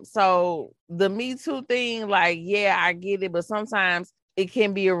 So the Me Too thing, like, yeah, I get it. But sometimes it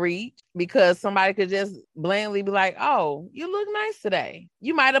can be a reach because somebody could just blandly be like, oh, you look nice today.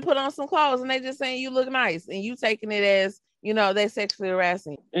 You might have put on some clothes and they just saying you look nice and you taking it as, they're sexually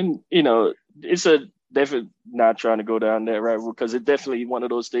harassing. And, it's a definitely not trying to go down that right because it's definitely one of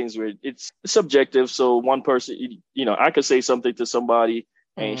those things where it's subjective. So one person, I could say something to somebody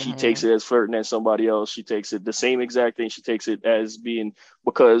and she takes it as flirting at somebody else. She takes it the same exact thing. She takes it as being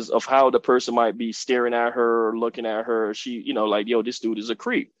because of how the person might be staring at her or looking at her. She, like, yo, this dude is a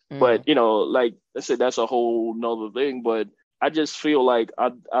creep. But, like I said, that's a whole nother thing. But I just feel like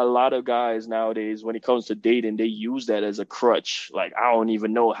a lot of guys nowadays, when it comes to dating, they use that as a crutch. Like, I don't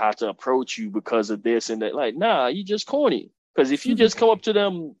even know how to approach you because of this and that. Like, nah, you just corny. Because if you just come up to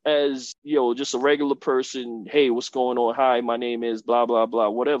them as, just a regular person, hey, what's going on? Hi, my name is blah, blah, blah,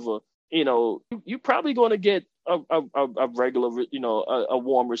 whatever. you're probably going to get a regular, a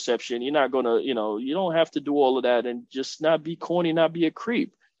warm reception. You're not going to, you don't have to do all of that and just not be corny, not be a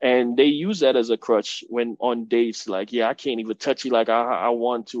creep. And they use that as a crutch when on dates, like, yeah, I can't even touch you like I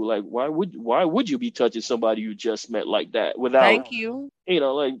want to. Like, why would you be touching somebody you just met like that without, thank you.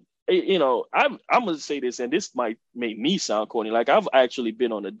 I'm gonna say this, and this might make me sound corny. Like, I've actually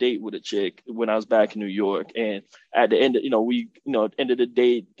been on a date with a chick when I was back in New York, and at the end, end of the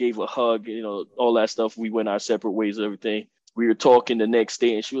date, gave a hug, all that stuff. We went our separate ways, and everything. We were talking the next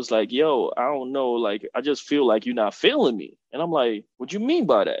day, and she was like, yo, I don't know, like, I just feel like you're not feeling me. And I'm like, what do you mean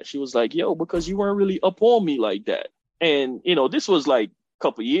by that? She was like, yo, because you weren't really up on me like that. And, this was like a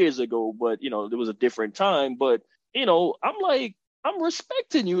couple years ago, but, there was a different time. But, I'm like, I'm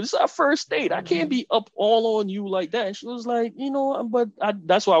respecting you. It's our first date. I can't be up all on you like that. And she was like,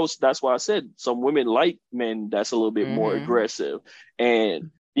 that's why I said some women like men that's a little bit more aggressive.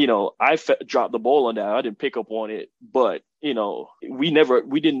 And, I dropped the ball on that. I didn't pick up on it, but, we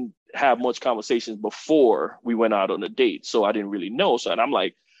didn't have much conversations before we went out on a date. So I didn't really know. So, and I'm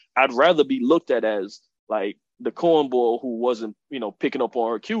like, I'd rather be looked at as like the cornball who wasn't, picking up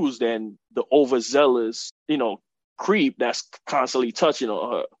on her cues than the overzealous, creep that's constantly touching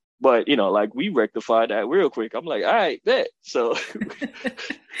on her. But, like, we rectified that real quick. I'm like, all right, bet. So,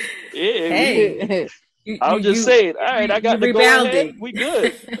 yeah. I was just saying, all right, I got the rebounding. We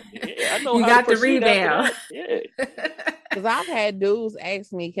good. Yeah, I know you how got to the rebound. Yeah. Because I've had dudes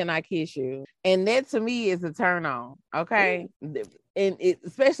ask me, can I kiss you? And that to me is a turn on. Okay. And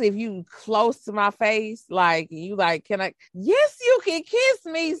especially if you close to my face, like you like, can I? Yes, you can kiss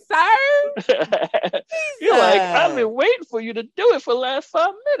me, sir. You're like, I've been waiting for you to do it for the last 5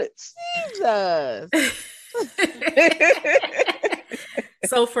 minutes. Jesus.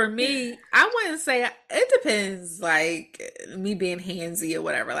 So for me, I wouldn't say it depends, like me being handsy or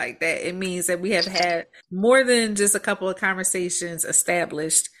whatever like that. It means that we have had more than just a couple of conversations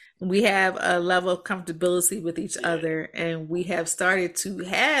established. We have a level of comfortability with each other, and we have started to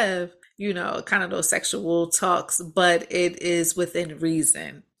have, kind of those sexual talks, but it is within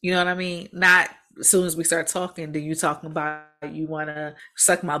reason. You know what I mean? Not as soon as we start talking, then you talking about you want to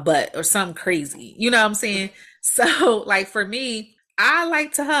suck my butt or something crazy. You know what I'm saying? So like for me, I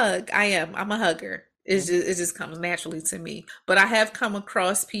like to hug. I'm a hugger. It just comes naturally to me. But I have come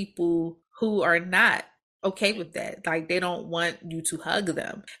across people who are not okay with that. Like they don't want you to hug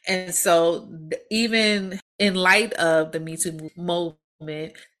them. And so even in light of the Me Too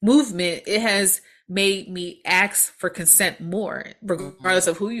movement, it has made me ask for consent more, regardless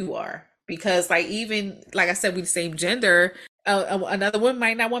of who you are. Because like, even like I said, we're the same gender, another woman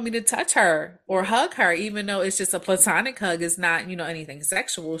might not want me to touch her or hug her, even though it's just a platonic hug. It's not, anything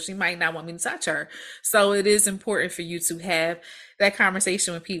sexual. She might not want me to touch her. So it is important for you to have that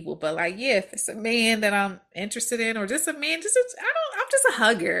conversation with people. But like, yeah, if it's a man that I'm interested in, or just a man, I'm just a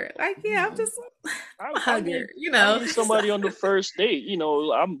hugger. Like, yeah, I'm a hugger. I mean, somebody on the first date,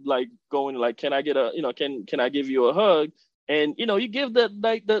 I'm like going like, can I get can I give you a hug? And, you give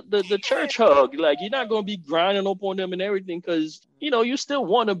the church hug. Like, you're not going to be grinding up on them and everything because, you still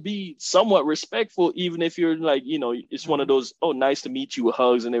want to be somewhat respectful, even if you're like, it's one of those, oh, nice to meet you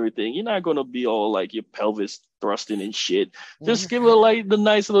hugs and everything. You're not going to be all like your pelvis thrusting and shit. Just give her like the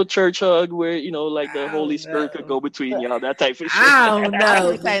nice little church hug where, like the Holy Spirit could go between y'all, that type of shit. I don't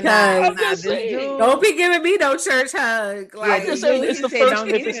know. I'm just saying. Don't be giving me no church hug. Like, I'm just saying, it's the first,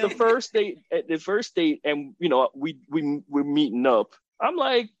 if it's the first date and, we're meeting up, I'm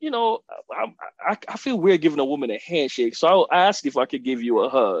like, I feel weird giving a woman a handshake. So I'll ask if I could give you a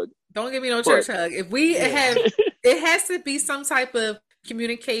hug. Don't give me no church hug. If we have, it has to be some type of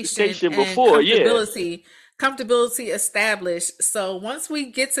communication before, comfortability established. So once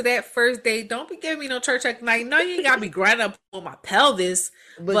we get to that first date, don't be giving me no church hug. Like, no, you ain't gotta be grinding up on my pelvis,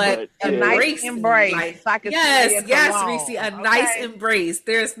 but a nice embrace. Like, yes, Reese, a nice embrace.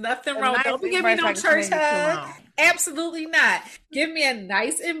 There's nothing wrong. Don't be giving me no church hug. Absolutely not. Give me a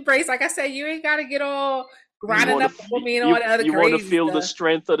nice embrace. Like I said, you ain't gotta get all grinding up on me and all the other crazy You want to feel stuff. The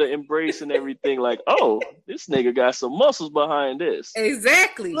strength of the embrace and everything. Like, oh, this nigga got some muscles behind this.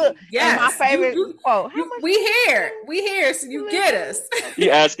 Exactly. Look, yes. My favorite quote. We here, so you get us.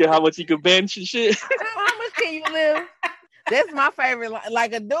 You asking how much you can bench and shit. How much can you live? That's my favorite.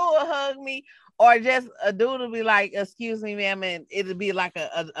 Like a dude will hug me, or just a dude will be like, "Excuse me, ma'am," and it'll be like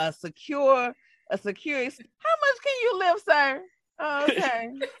a secure. How much can you live, sir? Oh, okay.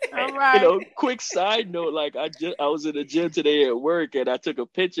 All right. Quick side note, like I was in the gym today at work and I took a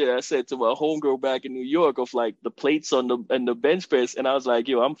picture. I said to my homegirl back in New York of like the plates on the bench press. And I was like,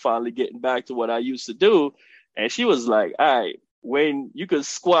 yo, I'm finally getting back to what I used to do. And she was like, all right, when you could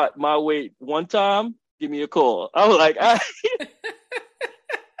squat my weight one time, give me a call. I was like, all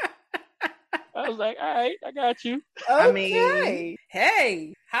right, I got you. Okay. I mean,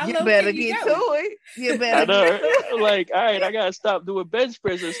 hey, how you low better can you get go? to it. You I better know. get to it. Like, all right, I gotta stop doing bench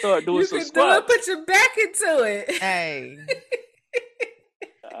press and start doing You some can do squats. it, put your back into it. Hey.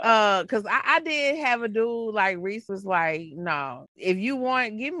 Cause I did have a dude like Reese was like, no, if you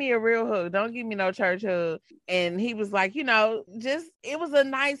want, give me a real hug. Don't give me no church hug. And he was like, just it was a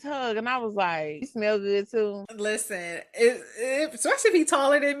nice hug. And I was like, you smell good too. Listen, especially if he's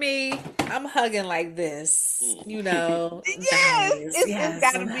taller than me, I'm hugging like this. Yes, it's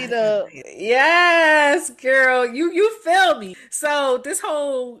gotta be the yes, girl. You feel me? So this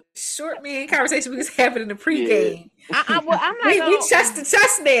whole short man conversation we was having in the pregame. I'm not we chest to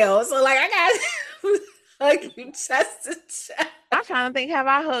chest now. So like I got hug you chest to chest. I'm trying to think, have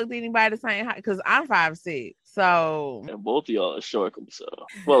I hugged anybody the same height? Because I'm 5'6". So and both of y'all are short. So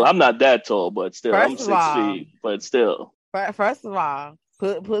well, I'm not that tall, but still, I'm 6 feet. But still, first of all,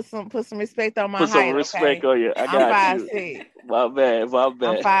 put some respect on my height. Put some respect on you. I got I'm you. 5'6". My bad. I'm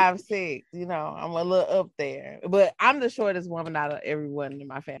 5'6". I'm a little up there, but I'm the shortest woman out of everyone in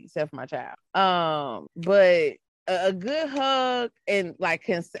my family except for my child. But a good hug and like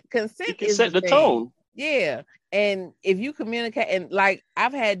consent is set the tone. Yeah. And if you communicate, and like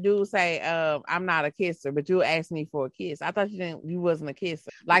I've had dudes say, I'm not a kisser, but you'll ask me for a kiss. I thought you wasn't a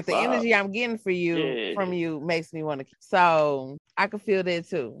kisser. Like the energy I'm getting from you makes me want to kiss. So I could feel that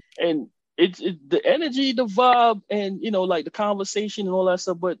too. And it's the energy, the vibe, and like the conversation and all that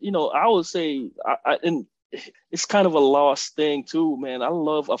stuff. But I would say, and it's kind of a lost thing too, man. I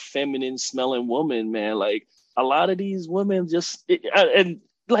love a feminine smelling woman, man. Like a lot of these women and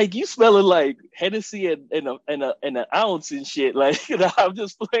like you smelling like Hennessy and an ounce and shit. Like I'm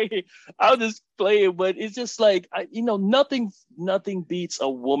just playing, but it's just like nothing beats a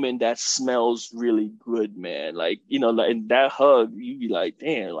woman that smells really good, man. Like in that hug, you be like,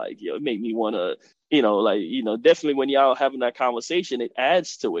 damn, like it make me want to. Definitely when y'all having that conversation, it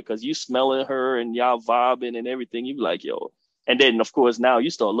adds to it because you smelling her and y'all vibing and everything. You be like, yo. And then, of course, now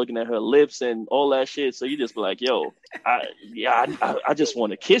you start looking at her lips and all that shit. So you just be like, yo, I just want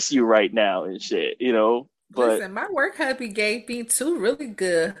to kiss you right now and shit, But listen, my work hubby gave me 2 really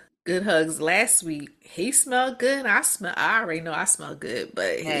good hugs last week. He smelled good. I already know I smell good,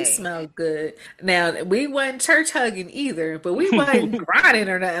 but he smelled good. Now, we wasn't church hugging either, but we wasn't grinding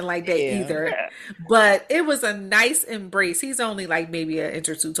or nothing like that either. But it was a nice embrace. He's only like maybe an inch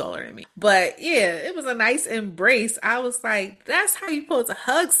or 2 taller than me. But yeah, it was a nice embrace. I was like, that's how you supposed to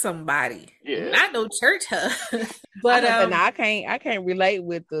hug somebody. Yeah. Not no church hug. But I can't relate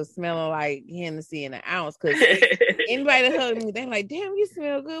with the smelling like Hennessy in an ounce because anybody that hugged me, they're like, damn, you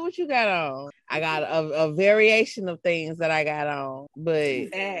smell good. What you got on? I got a variation of things that I got on, but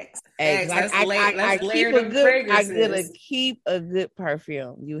I keep a good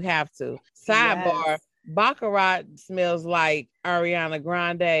perfume. You have to. Sidebar. Yes. Baccarat smells like Ariana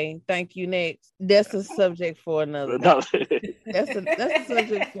Grande. Thank you. Next. That's a subject for another day. That's a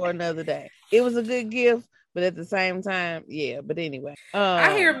subject for another day. It was a good gift, but at the same time, yeah. But anyway,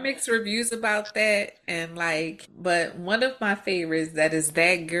 I hear mixed reviews about that, and but one of my favorites that is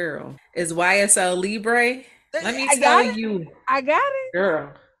that girl is YSL Libre. Let me tell you, I got it,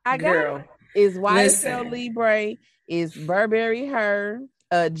 girl. I got it. Is YSL Libre? Is Burberry Her?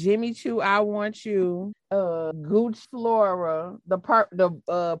 Jimmy Choo, I Want You, Gucci Flora,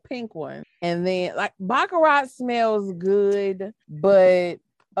 the pink one, and then like Baccarat smells good, but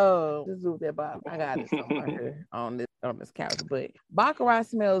just do that bottom. I got it somewhere here on this couch, but Baccarat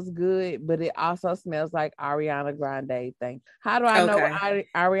smells good, but it also smells like Ariana Grande. Thank you. How do I know what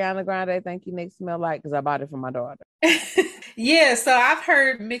Ariana Grande Thank You Next smell like? Because I bought it for my daughter. Yeah, so I've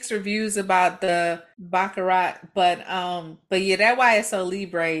heard mixed reviews about the Baccarat, but yeah, that YSL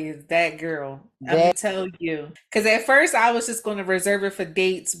Libre is that girl. I'm gonna tell you, because at first I was just going to reserve it for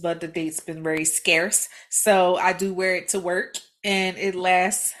dates, but the dates been very scarce, so I do wear it to work, and it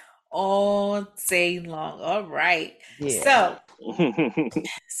lasts all day long. All right, yeah.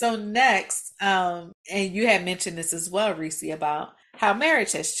 So next, and you had mentioned this as well, Reese, about how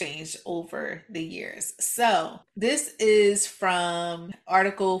marriage has changed over the years. So this is from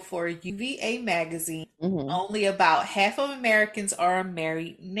article for UVA magazine. Mm-hmm. Only about half of Americans are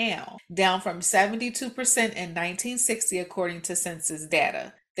married now, down from 72% in 1960, according to census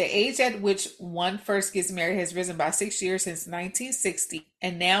data. The age at which one first gets married has risen by 6 years since 1960,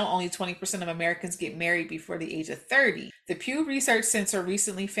 and now only 20% of Americans get married before the age of 30. The Pew Research Center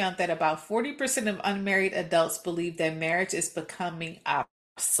recently found that about 40% of unmarried adults believe that marriage is becoming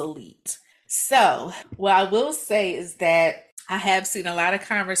obsolete. So, what I will say is that I have seen a lot of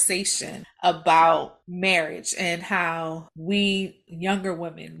conversation about marriage and how we younger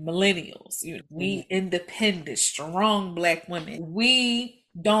women, millennials, we independent, strong Black women, we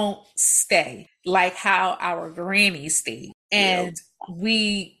don't stay like how our grannies stayed. And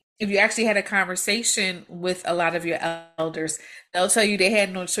if you actually had a conversation with a lot of your elders, they'll tell you they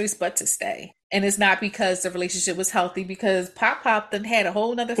had no choice but to stay. And it's not because the relationship was healthy, because Pop then had a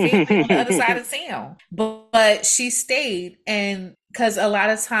whole nother family on the other side of town. But she stayed, and because a lot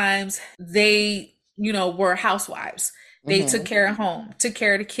of times they, were housewives. They took care of home, took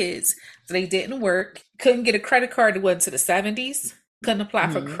care of the kids. So they didn't work, couldn't get a credit card. It went to the 70s, couldn't apply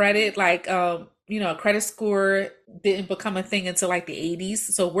for credit. Like, credit score didn't become a thing until like the 80s.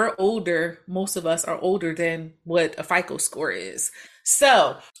 So we're older. Most of us are older than what a FICO score is.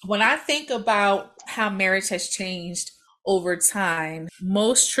 So when I think about how marriage has changed over time,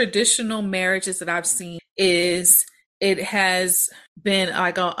 most traditional marriages that I've seen is it has been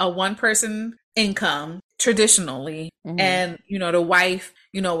like a one person income traditionally. And, the wife,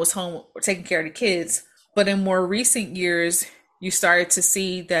 was home taking care of the kids. But in more recent years, you started to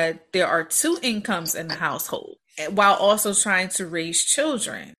see that there are two incomes in the household while also trying to raise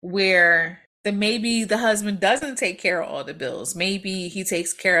children, where maybe the husband doesn't take care of all the bills. Maybe he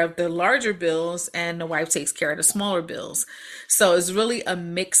takes care of the larger bills and the wife takes care of the smaller bills. So it's really a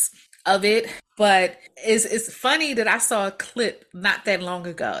mix of it. But it's funny that I saw a clip not that long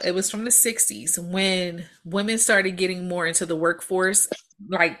ago. It was from the 60s when women started getting more into the workforce,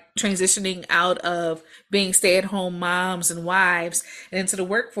 like transitioning out of being stay-at-home moms and wives and into the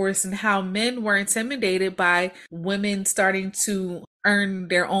workforce, and how men were intimidated by women starting to earn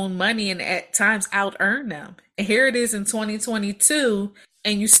their own money and at times out earn them. And here it is in 2022,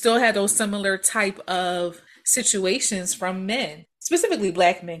 and you still have those similar type of situations from men, specifically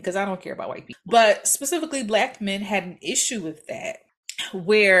Black men, because I don't care about white people, but specifically Black men had an issue with that,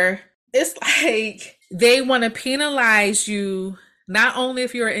 where it's like they want to penalize you. Not only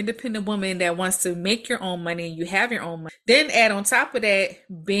if you're an independent woman that wants to make your own money and you have your own money, then add on top of that,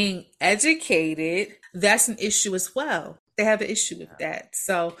 being educated, that's an issue as well. They have an issue with that.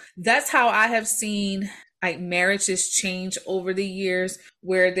 So that's how I have seen like marriages change over the years,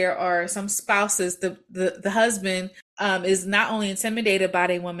 where there are some spouses, the husband is not only intimidated by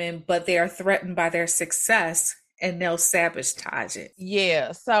a woman, but they are threatened by their success, and they'll sabotage it.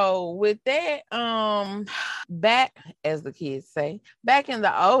 Yeah. So with that, back, as the kids say, back in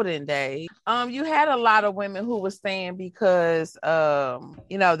the olden days, you had a lot of women who were staying because,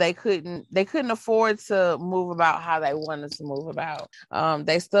 they couldn't afford to move about how they wanted to move about.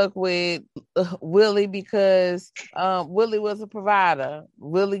 They stuck with Willie because Willie was a provider.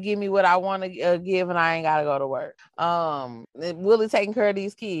 Willie give me what I want to give, and I ain't got to go to work. Willie taking care of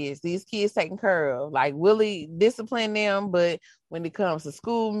these kids taken care of. Like Willie discipline them, but when it comes to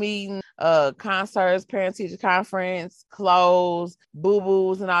school meeting, concerts, parent-teacher conference, clothes,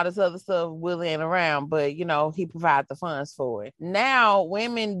 boo-boos, and all this other stuff, Willie ain't around, but he provides the funds for it. Now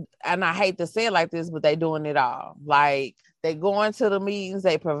women, and I hate to say it like this, but they doing it all. Like they going to the meetings,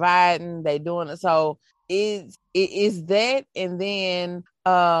 they providing, they doing it. So it is that, and then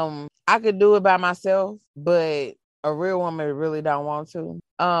I could do it by myself, but a real woman really don't want to.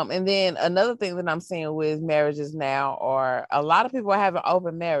 And then another thing that I'm seeing with marriages now are a lot of people are having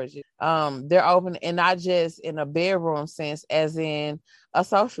open marriages. They're open, and not just in a bedroom sense, as in a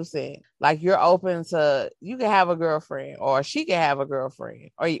social sense. Like you're open to, you can have a girlfriend, or she can have a girlfriend,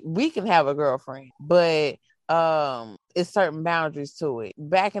 or we can have a girlfriend, but it's certain boundaries to it.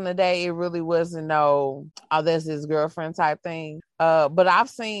 Back in the day, it really wasn't there's this girlfriend type thing. But I've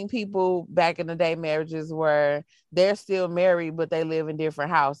seen people back in the day, marriages where they're still married, but they live in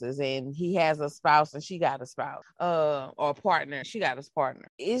different houses, and he has a spouse and she got a spouse, or a partner, she got a partner.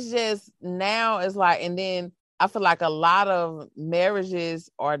 It's just now it's like, and then I feel like a lot of marriages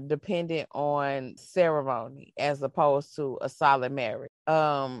are dependent on ceremony as opposed to a solid marriage.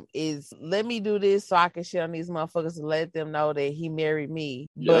 Is let me do this so I can shit on these motherfuckers and let them know that he married me.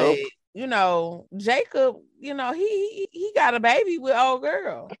 Yep. But Jacob, he got a baby with old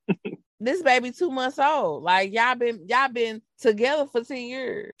girl. This baby 2 months old. Like y'all been together for 10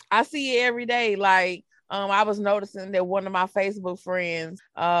 years. I see it every day. Like I was noticing that one of my Facebook friends,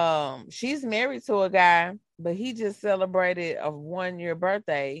 she's married to a guy, but he just celebrated a 1-year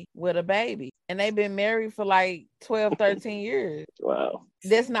birthday with a baby. And they've been married for like 12, 13 years. Wow.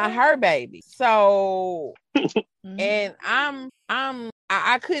 That's not her baby. So, and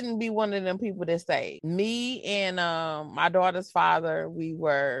I couldn't be one of them people that say, me and my daughter's father, we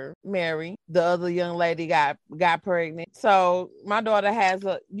were married. The other young lady got pregnant. So my daughter has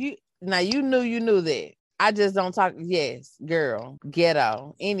you knew that. I just don't talk. Yes, girl,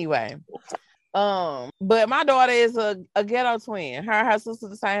 ghetto. Anyway, but my daughter is a ghetto twin. Her and her sister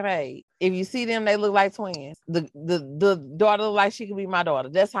the same age. If you see them, they look like twins. The daughter look like she could be my daughter.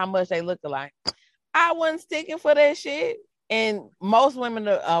 That's how much they look alike. I wasn't sticking for that shit. And most women,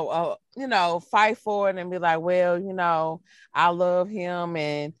 fight for it and be like, well, I love him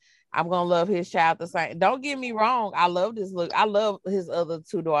and I'm going to love his child the same. Don't get me wrong. I love this look. I love his other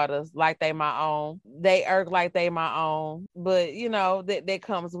two daughters like they my own. They irk like they my own. But, that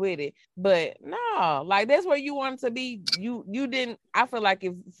comes with it. But no, like that's where you wanted to be. You didn't. I feel like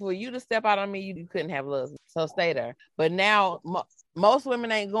if for you to step out on me, you couldn't have loved me. So stay there. But now most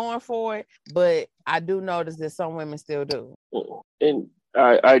women ain't going for it. But I do notice that some women still do. And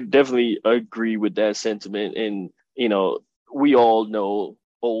I definitely agree with that sentiment. And, we all know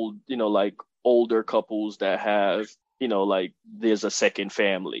older couples that have, like there's a second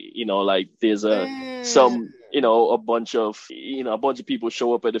family, like there's a bunch of people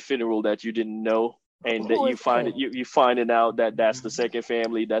show up at the funeral that you didn't know. And that you find it, you finding out that that's the second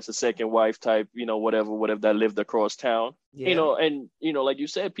family, that's the second wife type, whatever that lived across town, and like you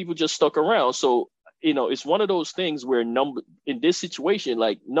said, people just stuck around. So, it's one of those things where in this situation,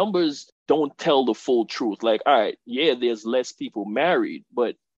 like numbers don't tell the full truth. Like, all right, yeah, there's less people married,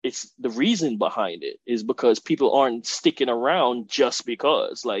 but it's the reason behind it is because people aren't sticking around just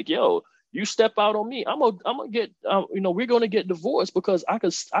because, like, yo, you step out on me, I'm gonna get, we're gonna get divorced because I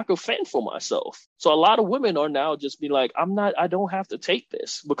could fend for myself. So a lot of women are now just be like, I don't have to take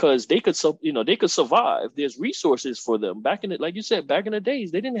this because they could survive. There's resources for them. Like you said, back in the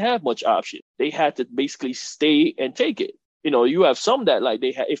days, they didn't have much option. They had to basically stay and take it. You have some that like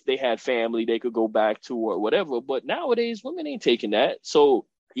if they had family, they could go back to or whatever. But nowadays, women ain't taking that. So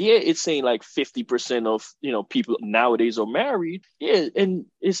yeah, it's saying like 50% of, people nowadays are married. Yeah. And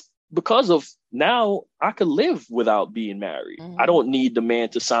it's because of now I could live without being married. Mm-hmm. I don't need the man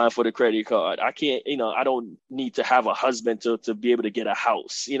to sign for the credit card. I can't, I don't need to have a husband to be able to get a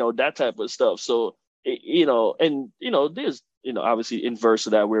house, that type of stuff. So, there's, obviously inverse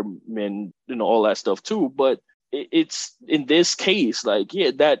of that where men, all that stuff too. But it's in this case, like,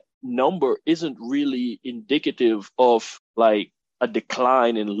 yeah, that number isn't really indicative of like a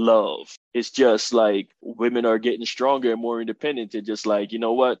decline in love. It's just like women are getting stronger and more independent and just like, you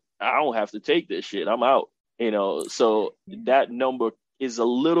know what? I don't have to take this shit. I'm out. So that number is a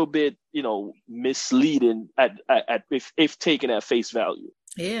little bit, misleading at if taken at face value.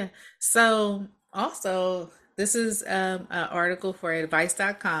 Yeah. So also, this is an article for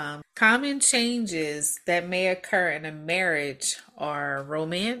advice.com. Common changes that may occur in a marriage are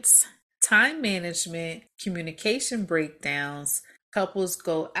romance, time management, communication breakdowns. Couples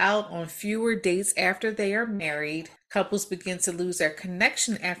go out on fewer dates after they are married. Couples begin to lose their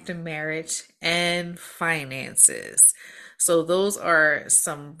connection after marriage, and finances. So those are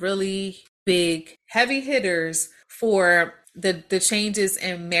some really big heavy hitters for the changes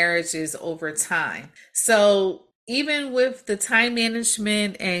in marriages over time. So even with the time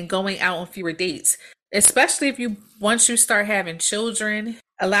management and going out on fewer dates, especially if once you start having children,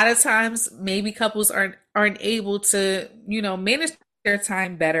 a lot of times maybe couples aren't able to, manage their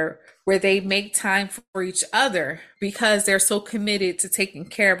time better, where they make time for each other because they're so committed to taking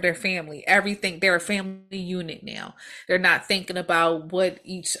care of their family. Everything, they're a family unit now. They're not thinking about what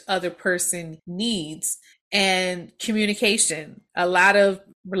each other person needs. And communication. A lot of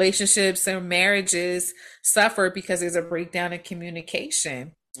relationships and marriages suffer because there's a breakdown in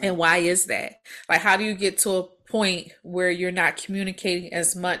communication. And why is that? Like, how do you get to a point where you're not communicating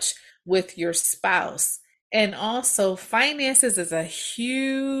as much with your spouse? And also, finances is a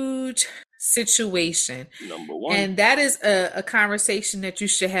huge situation. Number one. And that is a conversation that you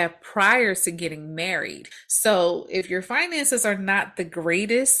should have prior to getting married. So if your finances are not the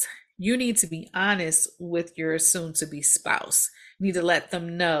greatest, you need to be honest with your soon-to-be spouse. You need to let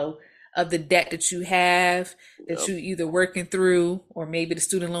them know of the debt that you have, that you either working through, or maybe the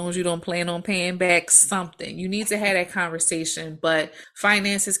student loans you don't plan on paying back, something. You need to have that conversation, but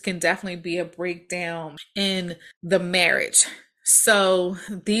finances can definitely be a breakdown in the marriage. So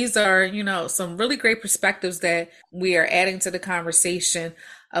these are, some really great perspectives that we are adding to the conversation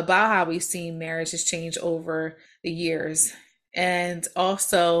about how we've seen marriages change over the years. And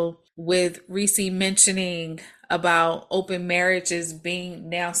also with Reese mentioning about open marriages being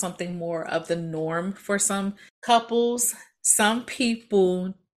now something more of the norm for some couples, some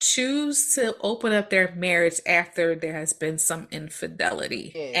people choose to open up their marriage after there has been some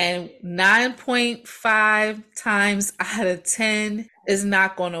infidelity. And 9.5 times out of 10 is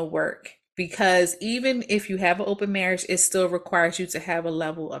not going to work. Because even if you have an open marriage, it still requires you to have a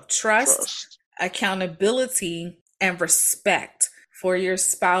level of trust. accountability and respect for your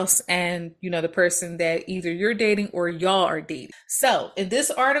spouse and, you know, the person that either you're dating or y'all are dating. So in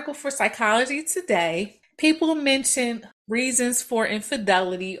this article for Psychology Today, people mention reasons for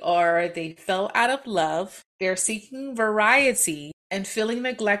infidelity are they fell out of love, they're seeking variety, and feeling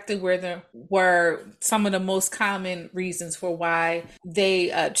neglected were some of the most common reasons for why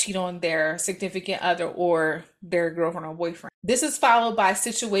they cheat on their significant other or their girlfriend or boyfriend. This is followed by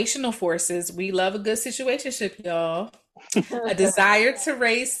situational forces. We love a good situationship, y'all. A desire to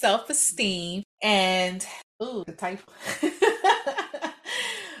raise self-esteem and the type.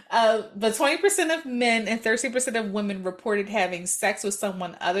 But 20% of men and 13% of women reported having sex with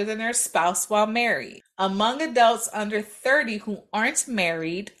someone other than their spouse while married. Among adults under 30 who aren't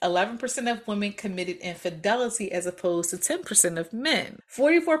married, 11% of women committed infidelity as opposed to 10% of men.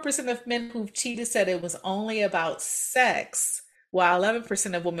 44% of men who've cheated said it was only about sex, while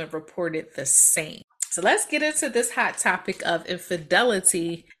 11% of women reported the same. So let's get into this hot topic of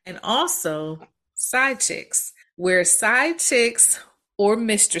infidelity and also side chicks, where side chicks or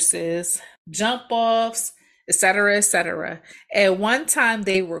mistresses, jump offs, etc., etc. At one time,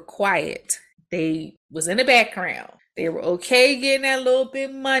 they were quiet. They was in the background. They were okay getting that little bit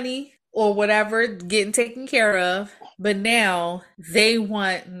of money or whatever, getting taken care of. But now they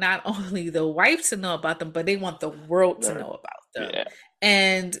want not only the wife to know about them, but they want the world to know about them. Yeah.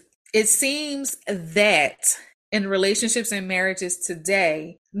 And it seems that in relationships and marriages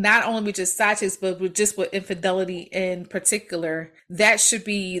today, not only with just side chicks, but with infidelity in particular, that should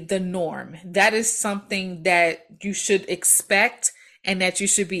be the norm. That is something that you should expect and that you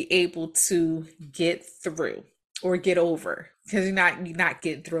should be able to get through or get over. Because you're not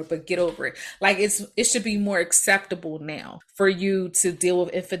getting through it, but get over it. Like it should be more acceptable now for you to deal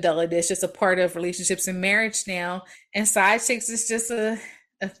with infidelity. It's just a part of relationships and marriage now. And side chicks is just a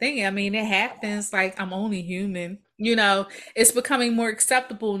thing. I mean, it happens. Like, I'm only human. You know, it's becoming more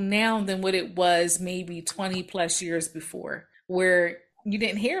acceptable now than what it was maybe 20 plus years before, where you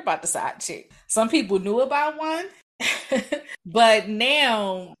didn't hear about the side chick. Some people knew about one, but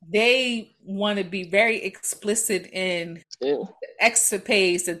now they want to be very explicit in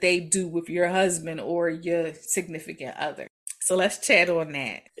escapades that they do with your husband or your significant other. So let's chat on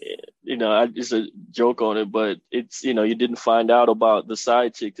that. You know, I just a joke on it, but it's, you know, you didn't find out about the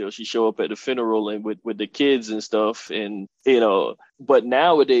side chick till she show up at the funeral and with the kids and stuff. And, you know, but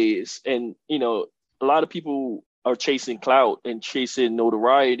nowadays, and, you know, a lot of people are chasing clout and chasing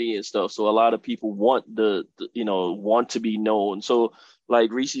notoriety and stuff. So a lot of people want want to be known. So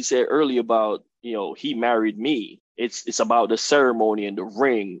like Reese said earlier about, you know, he married me. It's about the ceremony and the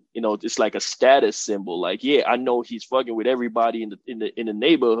ring. You know, it's like a status symbol. Like, yeah, I know he's fucking with everybody in the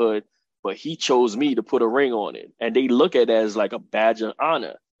neighborhood, but he chose me to put a ring on it. And they look at it as like a badge of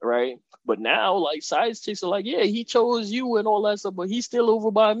honor, right? But now, like, side chicks are like, yeah, he chose you and all that stuff, but he's still over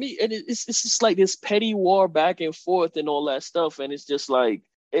by me. And it's just like this petty war back and forth and all that stuff. And it's just like,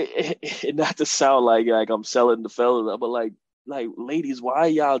 not to sound like I'm selling the fellas, but like, ladies, why are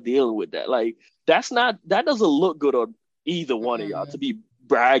y'all dealing with that? Like, that doesn't look good on either one of y'all to be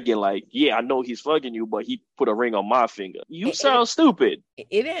bragging like, yeah, I know he's fucking you, but he put a ring on my finger. You sound stupid.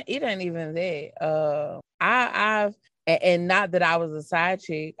 It ain't even that. I've and not that I was a side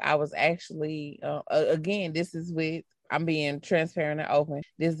chick. I was actually again, I'm being transparent and open.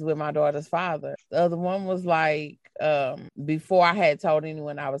 This is with my daughter's father. The other one was like, before I had told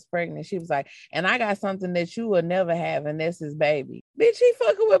anyone I was pregnant, she was like, and I got something that you will never have, and that's his baby. Bitch, he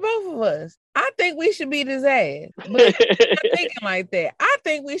fucking with both of us. I think we should beat his ass. But I'm not thinking like that. I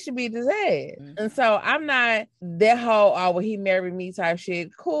think we should beat his ass. And so I'm not that whole, oh, well, he married me type shit.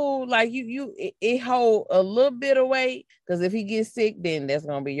 Cool. Like it hold a little bit of weight, because if he gets sick, then that's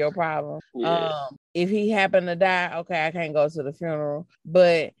gonna be your problem. Yeah. If he happened to die, okay, I can't go to the funeral.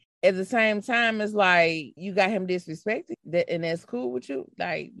 But at the same time, it's like you got him disrespected, and that's cool with you.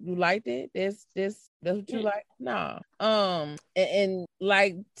 Like, you like that? That's what you like? No. And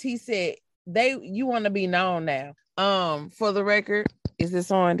like T said, you want to be known now. For the record, is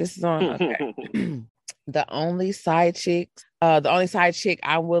this on? This is on. Okay. The only side chick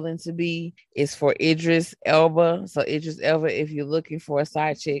I'm willing to be is for Idris Elba. So Idris Elba, if you're looking for a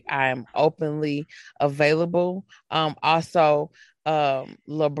side chick, I am openly available. Also,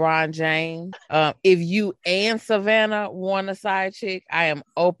 LeBron James. If you and Savannah want a side chick, I am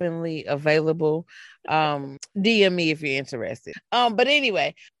openly available. DM me if you're interested. But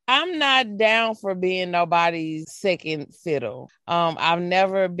anyway, I'm not down for being nobody's second fiddle. I've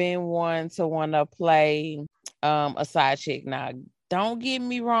never been one to want to play a side chick. Now, don't get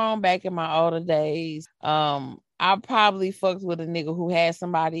me wrong, back in my older days, I probably fucked with a nigga who had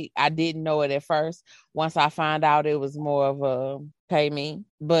somebody. I didn't know it at first. Once I found out, it was more of a pay me.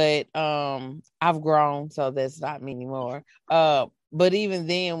 But I've grown, so that's not me anymore. But even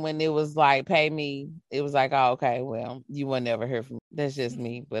then, when it was like pay me, it was like, oh, okay, well, you will never hear from me. That's just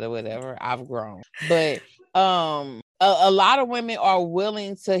me, but whatever. I've grown. But a lot of women are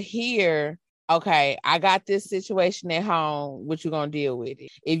willing to hear, okay, I got this situation at home. What you gonna deal with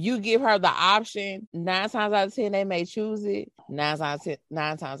it? If you give her the option, 9 times out of 10 they may choose it. 9 times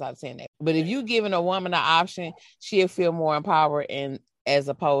out of 10 they. But if you giving a woman the option, she'll feel more empowered, and as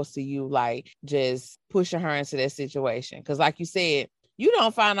opposed to you like just pushing her into that situation. Because like you said, you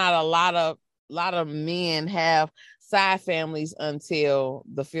don't find out a lot of men have side families until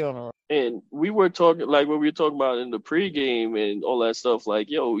the funeral. And we were talking, like what we were talking about in the pregame and all that stuff, like,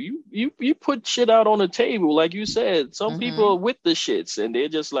 yo, you put shit out on the table, like you said. Some people are with the shits and they're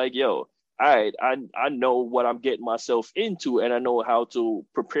just like, yo, all right, I know what I'm getting myself into, and I know how to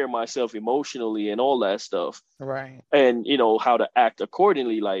prepare myself emotionally and all that stuff. Right. And, you know, how to act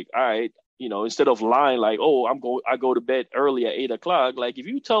accordingly. Like, all right, you know, instead of lying like, oh, I go to bed early at 8:00. Like, if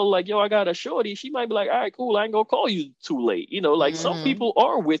you tell like, yo, I got a shorty, she might be like, all right, cool, I ain't gonna call you too late. You know, like some people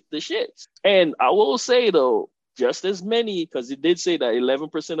are with the shits. And I will say though, just as many, because it did say that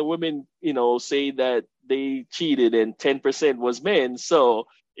 11% of women, you know, say that they cheated and 10% was men. So,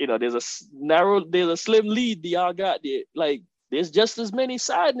 you know, there's a slim lead y'all got there. Like, there's just as many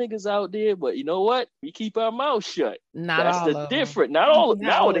side niggas out there, but you know what? We keep our mouth shut. That's the different. Not all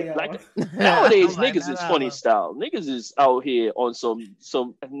nowadays. Like nowadays, niggas is funny style. Niggas is out here on some.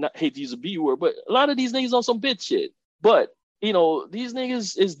 Not hate to use a B word, but a lot of these niggas on some bitch shit. But you know, these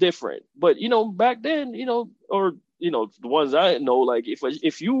niggas is different. But you know, back then, you know, or you know, the ones I know, like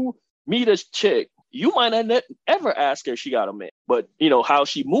if you meet a chick, you might not ever ask her if she got a man, but you know how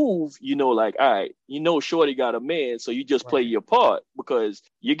she move, you know, like, all right, you know, shorty got a man, so you just play your part because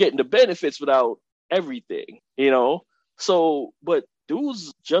you're getting the benefits without everything, you know. So, but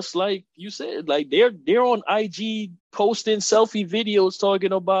dudes, just like you said, like they're on IG posting selfie videos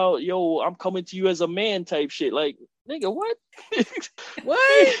talking about, yo, I'm coming to you as a man type shit. Like, nigga, what?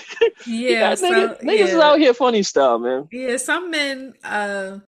 What? Yeah, niggas is out here funny style, man. Yeah, some men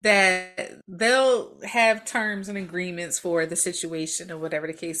that they'll have terms and agreements for the situation or whatever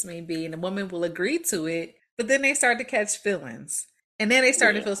the case may be, and the woman will agree to it, but then they start to catch feelings. And then they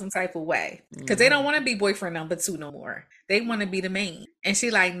start to feel some type of way because they don't want to be boyfriend number 2 no more. They want to be the main. And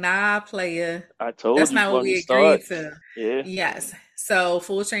she like, nah, player. I told that's you. That's not what we agreed to. Yeah. Yes. So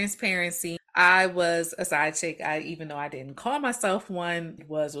full transparency. I was a side chick. Even though I didn't call myself one, it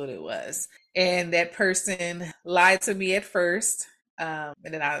was what it was. And that person lied to me at first. And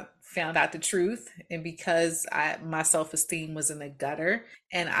then I found out the truth. And because my self-esteem was in the gutter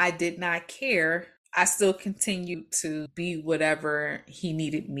and I did not care, I still continued to be whatever he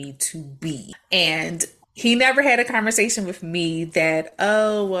needed me to be. And he never had a conversation with me that,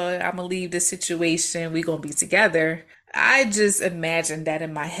 oh, well, I'm going to leave this situation. We're going to be together. I just imagined that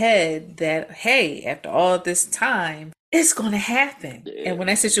in my head that, hey, after all this time, it's going to happen. Yeah. And when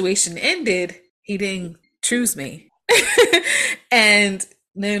that situation ended, he didn't choose me. And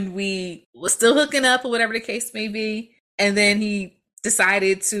then we were still hooking up or whatever the case may be. And then he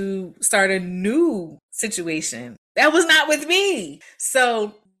decided to start a new situation that was not with me.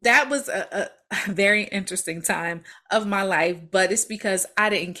 So that was a very interesting time of my life, but it's because I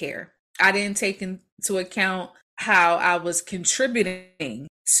didn't care. I didn't take into account how I was contributing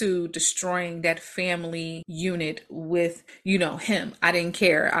to destroying that family unit with, you know, him. I didn't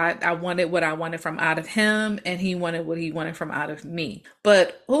care. I wanted what I wanted from out of him, and he wanted what he wanted from out of me.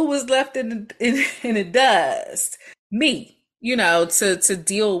 But who was left in the dust? Me. You know, to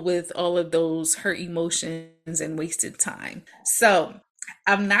deal with all of those hurt emotions and wasted time. So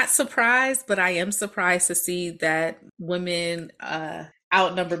I'm not surprised, but I am surprised to see that women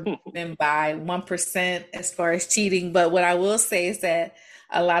outnumber men by 1% as far as cheating. But what I will say is that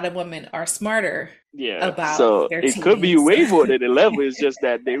a lot of women are smarter about so their it cheating. Could be way more than 11. It's just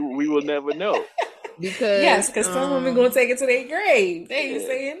that we will never know. Because some women gonna take it to their grave. They ain't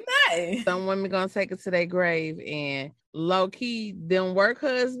saying nothing. Some women gonna take it to their grave, and low key, them work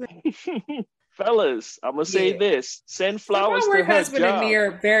husband. Fellas, I'm gonna say this: send flowers my to work her husband job. and me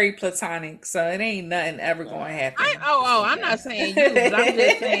are very platonic, so it ain't nothing ever gonna happen. I'm not saying you, but I'm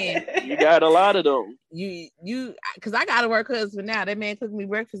just saying you got a lot of them. You, because I got a work husband now. That man cook me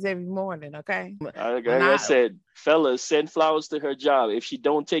breakfast every morning. Okay, like I said, fellas, send flowers to her job. If she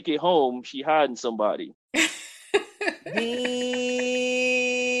don't take it home, she hiding somebody.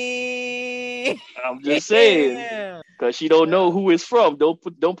 I'm just saying, because she don't know who it's from. Don't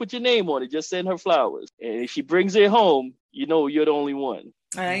put your name on it. Just send her flowers, and if she brings it home, you know you're the only one.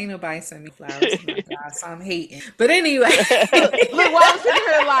 Ain't nobody send me flowers. Oh my God, so I'm hating. But anyway, look, while I'm sitting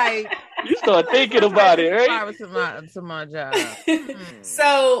here like you start thinking about it, right? Flowers to my job.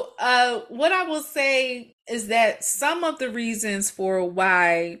 So, what I will say is that some of the reasons for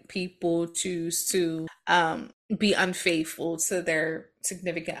why people choose to be unfaithful to their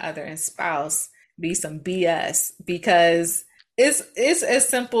significant other and spouse be some BS, because it's as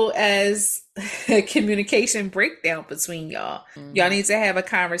simple as a communication breakdown between y'all. Y'all need to have a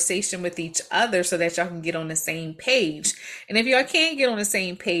conversation with each other so that y'all can get on the same page. And if y'all can't get on the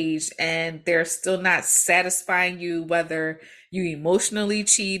same page and they're still not satisfying you, whether you emotionally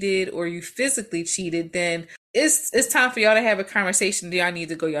cheated or you physically cheated, then it's time for y'all to have a conversation. Y'all need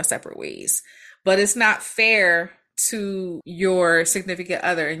to go your separate ways. But it's not fair to your significant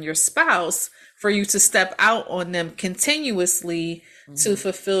other and your spouse for you to step out on them continuously to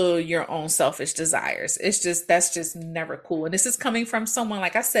fulfill your own selfish desires. That's just never cool. And this is coming from someone,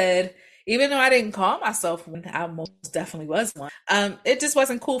 like I said, even though I didn't call myself one, I most definitely was one. It just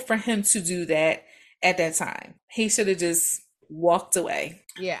wasn't cool for him to do that at that time. He should have just walked away.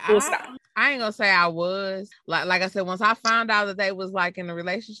 Yeah, I ain't gonna say I was like I said, once I found out that they was like in a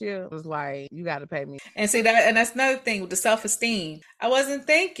relationship, it was like, you got to pay me. And see that, and that's another thing with the self-esteem. I wasn't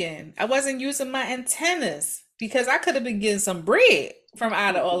thinking. I wasn't using my antennas, because I could have been getting some bread from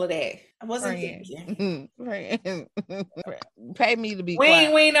out of all of that. I wasn't thinking. Pay me to be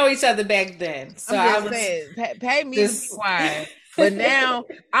quiet. We know each other back then, so I was saying, pay me to be quiet. But now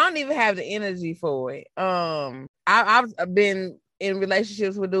I don't even have the energy for it. I've been in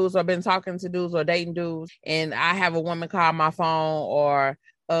relationships with dudes, or been talking to dudes or dating dudes, and I have a woman call my phone or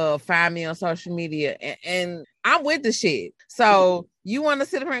find me on social media, and I'm with the shit. So you want to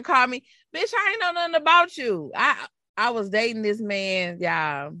sit here and call me, bitch? I ain't know nothing about you. I was dating this man,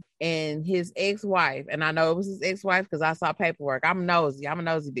 y'all, and his ex-wife, and I know it was his ex-wife because I saw paperwork. I'm a nosy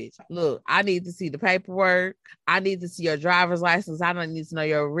bitch. Look, I need to see the paperwork. I need to see your driver's license. I don't need to know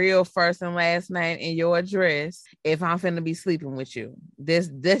your real first and last name and your address if I'm finna be sleeping with you. That's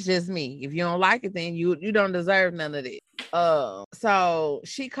just me. If you don't like it, then you don't deserve none of this. So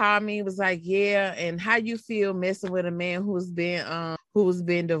she called me, was like, yeah, and how you feel messing with a man who's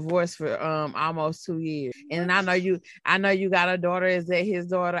been divorced for almost 2 years? And I know you got a daughter. Is that his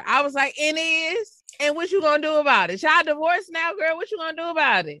daughter? I was like, it is. And what you gonna do about it? Y'all divorced now, girl. What you gonna do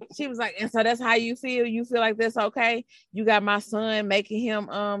about it? She was like, and so that's how you feel? You feel like that's okay? You got my son making him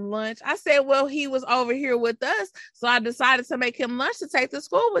lunch. I said, well, he was over here with us, so I decided to make him lunch to take to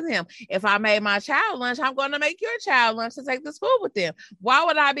school with him. If I made my child lunch, I'm gonna make your child lunch to take to school with them. Why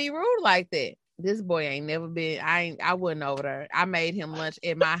would I be rude like that? This boy ain't never been. I wasn't over there. I made him lunch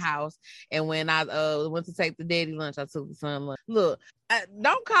at my house, and when I went to take the daddy lunch, I took the son lunch. Look,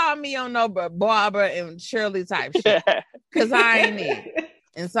 don't call me on no Barbara and Shirley type shit, because I ain't it.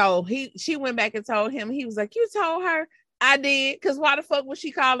 And so she went back and told him. He was like, you told her? I did, because why the fuck was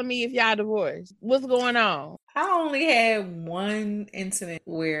she calling me if y'all divorced? What's going on? I only had one incident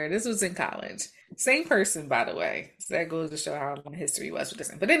where this was in college. Same person, by the way. So that goes to show how long history was with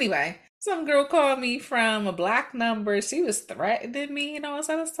this. But anyway, some girl called me from a black number. She was threatening me and all this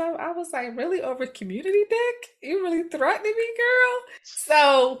other stuff. I was like, really? Over community dick? You really threatening me, girl?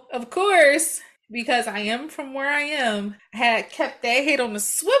 So, of course, because I am from where I am, I had kept that head on the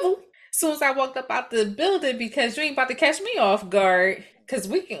swivel as soon as I walked up out the building, because you ain't about to catch me off guard, because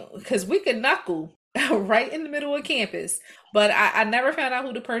we can knuckle right in the middle of campus. But I never found out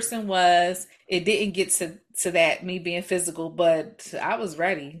who the person was. It didn't get to that, me being physical, but I was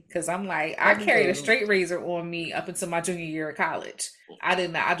ready, because I'm like, I carried a straight razor on me up until my junior year of college. I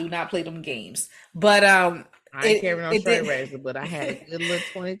do not play them games. But I ain't carrying no straight razor, but I had a good little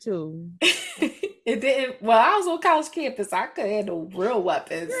 22. It didn't. Well, I was on college campus. I could handle real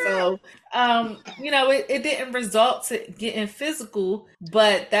weapons. So, it didn't result to getting physical,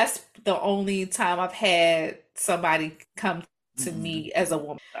 but that's the only time I've had somebody come to me as a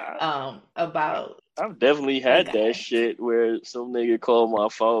woman about. I've definitely had that shit where some nigga called my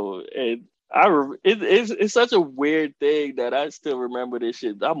phone, and it's such a weird thing that I still remember this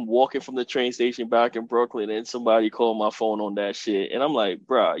shit. I'm walking from the train station back in Brooklyn, and somebody called my phone on that shit, and I'm like,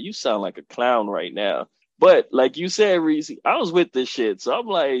 bro, you sound like a clown right now. But like you said, Reese, I was with this shit, so I'm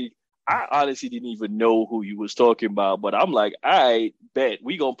like, I honestly didn't even know who you was talking about, but I'm like, I bet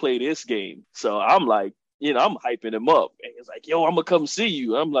we gonna play this game. So I'm like, I'm hyping him up, and he's like, yo, I'm gonna come see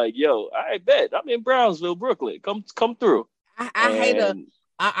you. I'm like, yo, I bet I'm in Brownsville, Brooklyn. Come through. I hate a.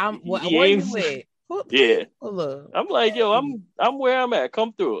 Where you with? Yeah. Look. I'm like, yo, I'm where I'm at.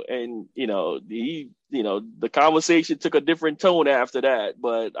 Come through. And the conversation took a different tone after that.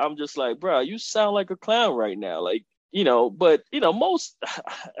 But I'm just like, bro, you sound like a clown right now. Like, but most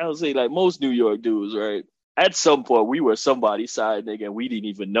I would say like most New York dudes, right? At some point we were somebody's side nigga and we didn't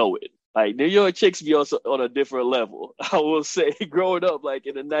even know it. Like New York chicks be also on a different level. I will say growing up like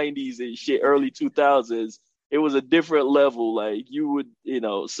in the 90s and shit, early 2000s, it was a different level. Like you would,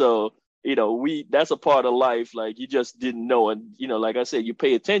 so that's a part of life. Like you just didn't know. And, like I said, you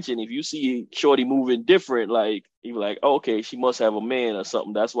pay attention. If you see Shorty moving different, like you're like, oh, okay, she must have a man or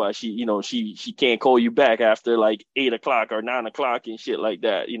something. That's why she can't call you back after like 8 o'clock or 9 o'clock and shit like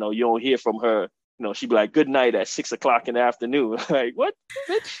that. You don't hear from her. She'd be like, good night at 6 o'clock in the afternoon. Like, what?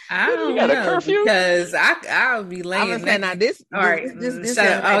 Bitch? I don't you got know, a curfew? because I'll be laying. I'm gonna say now this. All right, this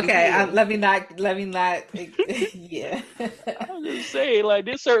shut up. Okay, let me not. Yeah. I'm just saying, like,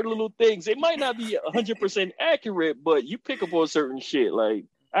 there's certain little things. It might not be 100% accurate, but you pick up on certain shit. Like,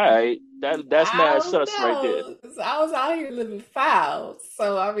 all right, that's mad sus right there. I was out here living foul,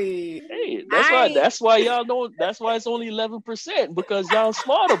 so I mean, hey, that's why y'all don't. That's why it's only 11% because y'all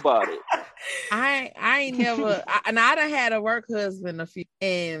smart about it. I ain't never, and I done had a work husband a few,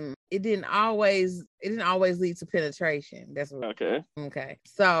 and it didn't always lead to penetration. That's what. Okay.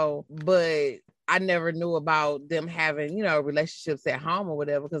 So, but I never knew about them having, relationships at home or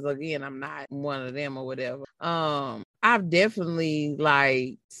whatever. Because again, I'm not one of them or whatever. I've definitely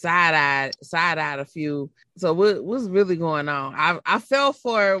like side-eyed a few. So what's really going on? I fell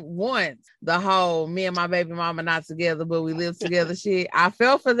for once the whole me and my baby mama not together, but we live together shit. I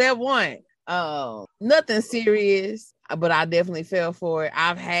fell for that one. Nothing serious, but I definitely fell for it.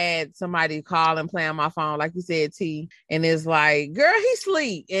 I've had somebody call and play on my phone, like you said, T, and it's like, girl, he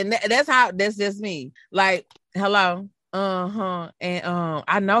sleep. And that's just me. Like, hello. And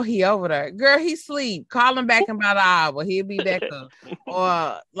I know he over there. Girl, he sleep. Call him back in about an hour. He'll be back up.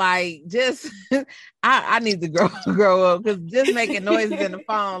 Or like just I need to grow up, because just making noises in the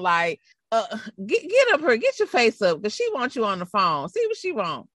phone, like get up here, get your face up, because she wants you on the phone. See what she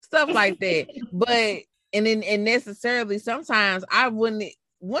wants. Stuff like that. But and necessarily sometimes I wouldn't.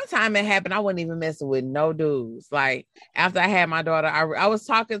 One time it happened, I wasn't even messing with no dudes. Like after I had my daughter, I was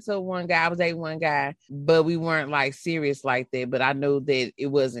talking to one guy, I was dating one guy, but we weren't like serious like that. But I knew that it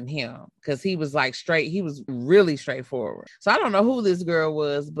wasn't him, because he was like straight, he was really straightforward. So I don't know who this girl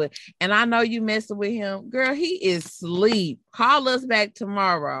was, and I know you messing with him. Girl, he is asleep. Call us back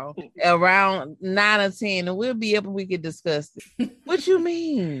tomorrow around 9 or 10 and we'll be up and we can discuss it. What you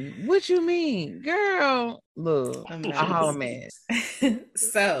mean? Girl, look, a whole mess.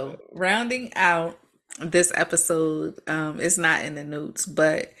 So, rounding out this episode, it's not in the notes,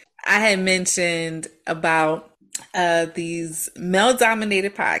 but I had mentioned about these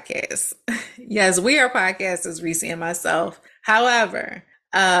male-dominated podcasts. Yes, we are podcasters, Reese and myself. However,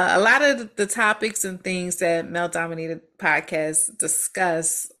 a lot of the topics and things that male-dominated podcasts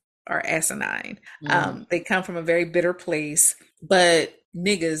discuss are asinine. They come from a very bitter place, but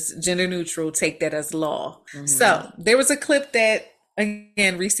niggas, gender neutral, take that as law. So there was a clip that,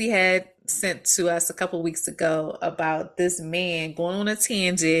 again, Reese had sent to us a couple weeks ago about this man going on a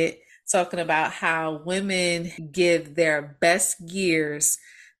tangent talking about how women give their best years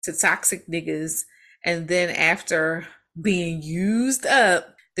to toxic niggas, and then after being used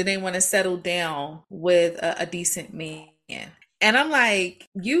up, then they want to settle down with a decent man. And I'm like,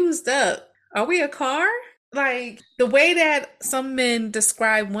 used up? Are we a car? Like, the way that some men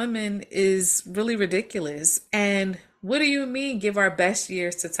describe women is really ridiculous. And what do you mean give our best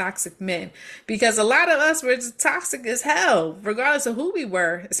years to toxic men? Because a lot of us were just toxic as hell, regardless of who we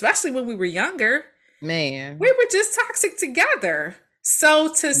were, especially when we were younger. Man, we were just toxic together.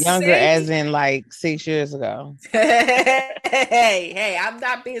 So to younger, as in like 6 years ago. Hey, I'm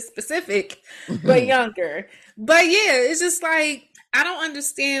not being specific, but younger. But yeah, it's just like, I don't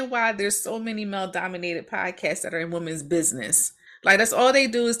understand why there's so many male-dominated podcasts that are in women's business. Like, that's all they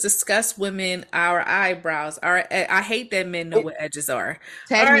do is discuss women, our eyebrows. I hate that men know what edges are.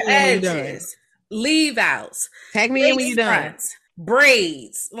 Tag me in when you're done. Leave outs. Tag me in when you're done.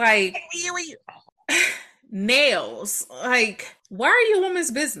 Braids. Like, nails. Like, why are you a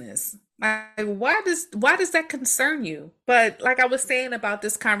woman's business? Like, why does that concern you? But like I was saying about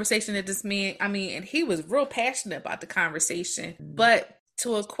this conversation that this man, and he was real passionate about the conversation, but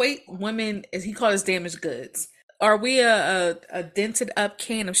to equate women, as he called us, damaged goods. Are we a dented up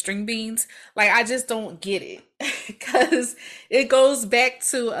can of string beans? Like, I just don't get it, because it goes back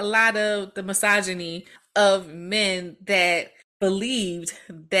to a lot of the misogyny of men that believed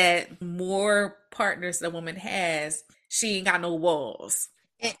that more partners a woman has, she ain't got no walls.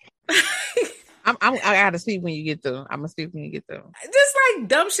 I gotta speak when you get through. I'm gonna speak when you get through. Just like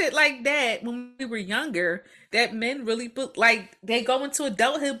dumb shit like that when we were younger, that men really like they go into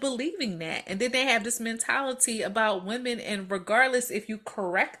adulthood believing that, and then they have this mentality about women, and regardless if you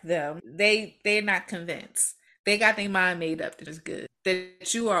correct them, they're not convinced. They got their mind made up that it's good,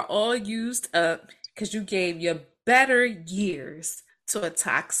 that you are all used up because you gave your better years to a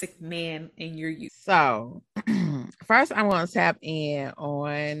toxic man in your youth. So first I'm going to tap in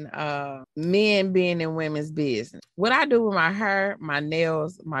on men being in women's business. What I do with my hair, my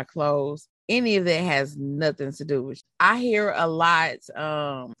nails, my clothes, any of that has nothing to do with it. I hear a lot.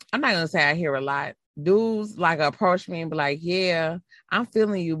 I'm not going to say I hear a lot. Dudes like approach me and be like, yeah, I'm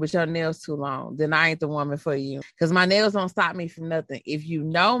feeling you, but your nails too long. Then I ain't the woman for you. Because my nails don't stop me from nothing. If you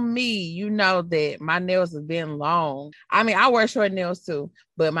know me, you know that my nails have been long. I mean, I wear short nails too,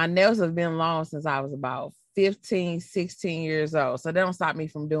 but my nails have been long since I was about 15, 16 years old. So they don't stop me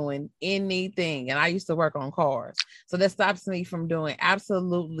from doing anything. And I used to work on cars. So that stops me from doing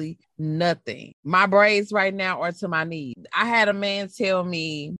absolutely nothing. My braids right now are to my knees. I had a man tell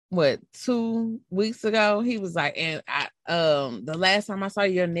me, 2 weeks ago, he was like, and the last time I saw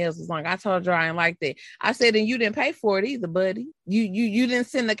your nails was long. I told her I ain't like that. I said, and you didn't pay for it either, buddy. You didn't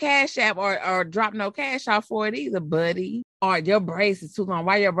send the cash app or drop no cash off for it either, buddy. Or your braids is too long.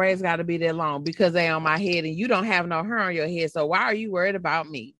 Why your braids got to be that long? Because they on my head and you don't have no hair on your head. So why are you worried about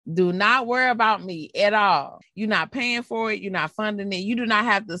me? Do not worry about me at all. You're not paying for it. You're not funding it. You do not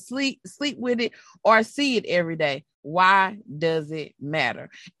have to sleep with it or see it every day. Why does it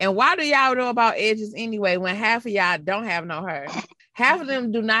matter? And why do y'all know about edges anyway when half of y'all don't have no hair? Half of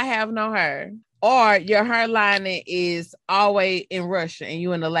them do not have no hair. Or your hairline is always in Russia and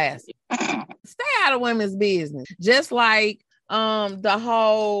you in Alaska. Stay out of women's business. Just like the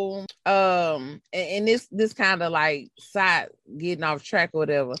whole and this kind of like side getting off track or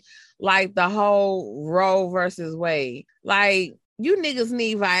whatever, like the whole Roe versus Wade. Like, you niggas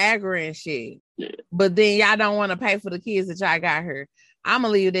need Viagra and shit. But then y'all don't want to pay for the kids that y'all got here. I'm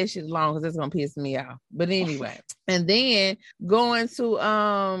gonna leave that shit alone because it's gonna piss me off. But anyway, and then going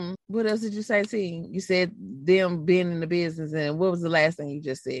to what else did you say, T? You said them being in the business, and what was the last thing you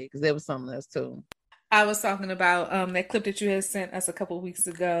just said? Because there was something else too. I was talking about that clip that you had sent us a couple of weeks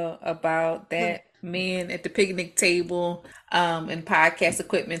ago about that men at the picnic table and podcast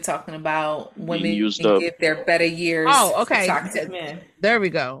equipment talking about women can get their better years. Oh, okay. Toxic men. There we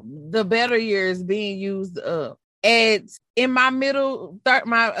go. The better years being used up. It's in my middle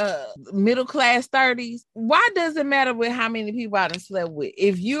class 30s. Why does it matter with how many people I done slept with?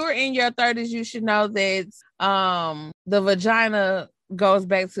 If you're in your 30s, you should know that the vagina goes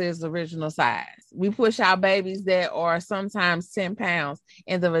back to its original size. We push out babies that are sometimes 10 pounds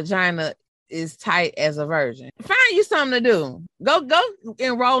and the vagina is tight as a virgin. Find you something to do. Go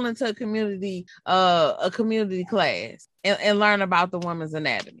enroll into a community class and learn about the woman's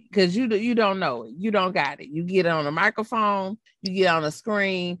anatomy, because you don't know it. You don't got it. You get on a microphone, you get on a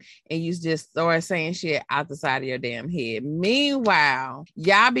screen, and you just start saying shit out the side of your damn head. Meanwhile,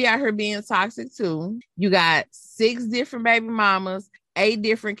 y'all be out here being toxic too. You got 6 different baby mamas, 8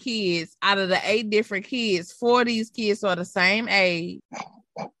 different kids. Out of the 8 different kids, 4 of these kids are the same age.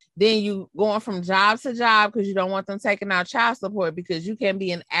 Then you going from job to job because you don't want them taking out child support because you can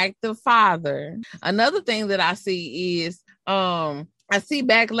be an active father. Another thing that I see is I see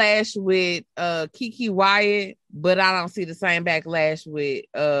backlash with Kiki Wyatt, but I don't see the same backlash with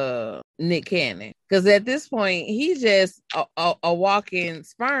Nick Cannon. Because at this point, he's just a walking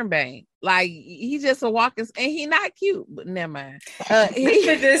sperm bank. Like, he's just a walking, and he not cute, but never mind. He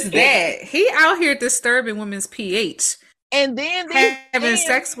just that. He out here disturbing women's pH. And then having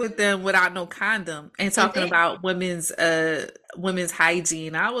sex with them without no condom and talking about women's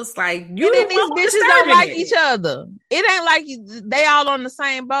hygiene. I was like, these bitches don't like each other. It ain't like they all on the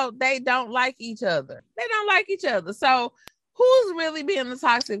same boat. They don't like each other. So who's really being the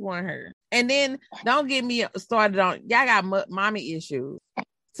toxic one here? And then don't get me started on y'all got mommy issues.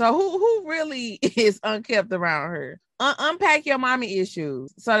 So who really is unkept around her? Unpack your mommy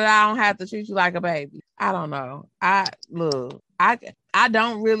issues so that I don't have to treat you like a baby. I don't know. I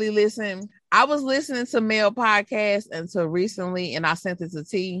don't really listen. I was listening to male podcasts until recently, and I sent it to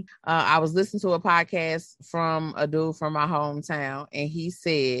T. I was listening to a podcast from a dude from my hometown, and he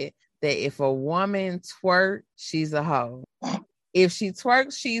said that if a woman twerk, she's a hoe. If she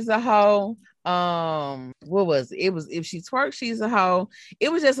twerks, she's a hoe. What was it? It was if she twerks, she's a hoe.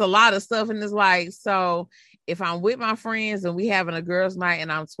 It was just a lot of stuff, and it's like, so if I'm with my friends and we having a girls' night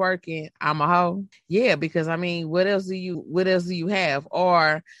and I'm twerking, I'm a hoe. Yeah, because I mean, what else do you have?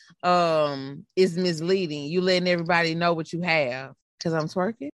 Or it's misleading. You letting everybody know what you have because I'm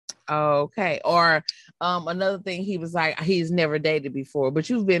twerking. Okay. Or another thing, he was like, he's never dated before, but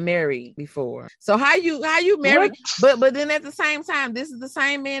you've been married before. So how you married? But then at the same time, this is the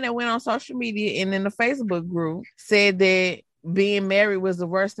same man that went on social media and in the Facebook group said that being married was the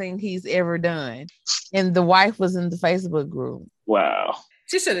worst thing he's ever done. And the wife was in the Facebook group. Wow.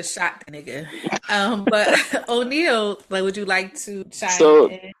 She should have shot the nigga. But O'Neal, like, would you like to chime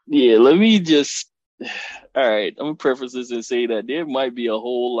in? Yeah, let me just. All right, I'm gonna preface this and say that there might be a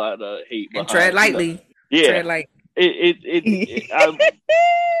whole lot of hate. And tread lightly. Yeah, tread lightly.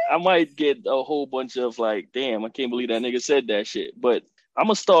 I might get a whole bunch of like, damn, I can't believe that nigga said that shit. But I'm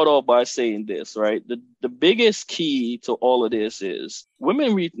gonna start off by saying this, right? The biggest key to all of this is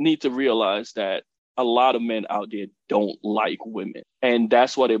women need to realize that a lot of men out there don't like women. And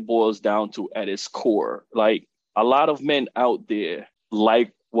that's what it boils down to at its core. Like, a lot of men out there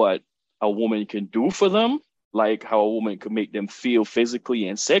like what a woman can do for them, like how a woman can make them feel physically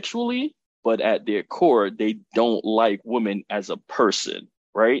and sexually, but at their core, they don't like women as a person,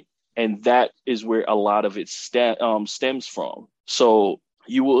 right? And that is where a lot of it stems from. So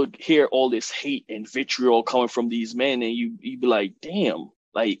you will hear all this hate and vitriol coming from these men, and you be like, damn,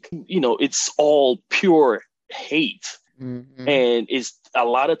 like, it's all pure hate. Mm-hmm. And it's a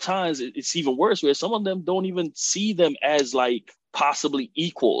lot of times it's even worse where some of them don't even see them as like possibly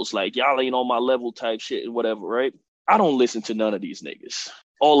equals, like y'all ain't on my level type shit and whatever, right? I don't listen to none of these niggas.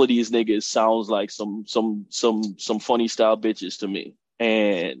 All of these niggas sounds like some funny style bitches to me.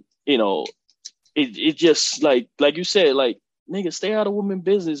 And it just like you said, like, nigga, stay out of women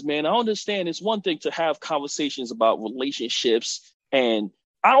business, man. I understand it's one thing to have conversations about relationships, and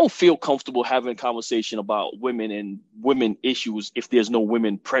I don't feel comfortable having a conversation about women and women issues if there's no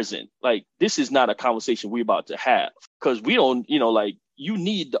women present. Like, this is not a conversation we're about to have, because we don't, like, you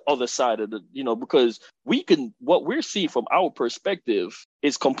need the other side of the, because what we're seeing from our perspective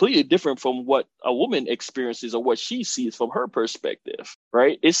is completely different from what a woman experiences or what she sees from her perspective,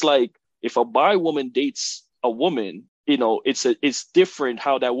 right? It's like if a bi woman dates a woman, it's different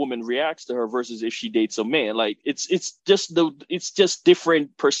how that woman reacts to her versus if she dates a man. Like, it's just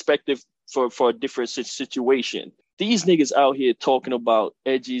different perspective for a different situation. These niggas out here talking about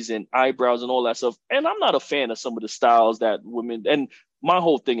edges and eyebrows and all that stuff. And I'm not a fan of some of the styles that women, and my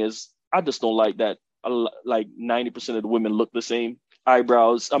whole thing is, I just don't like that. Like 90% of the women look the same.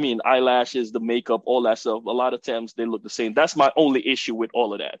 Eyelashes, the makeup, all that stuff. A lot of times they look the same. That's my only issue with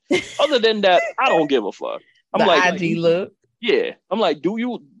all of that. Other than that, I don't give a fuck. I'm the IG look. Yeah. I'm like,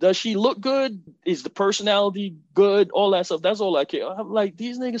 does she look good? Is the personality good? All that stuff. That's all I care. I'm like,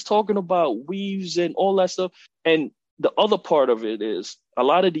 these niggas talking about weaves and all that stuff. And the other part of it is a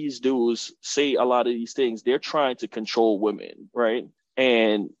lot of these dudes say a lot of these things. They're trying to control women, right?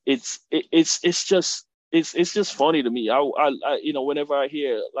 And it's just funny to me. I whenever I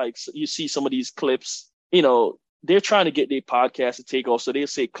hear, like, you see some of these clips, they're trying to get their podcast to take off. So they'll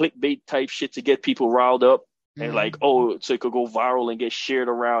say clickbait type shit to get people riled up. And like, so it could go viral and get shared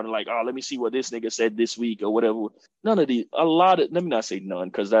around and like, oh, let me see what this nigga said this week or whatever. Let me not say none,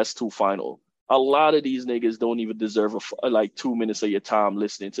 because that's too final. A lot of these niggas don't even deserve like 2 minutes of your time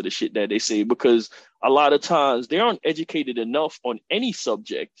listening to the shit that they say, because a lot of times they aren't educated enough on any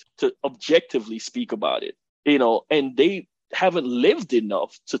subject to objectively speak about it, and they haven't lived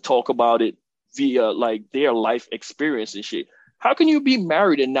enough to talk about it via like their life experience and shit. How can you be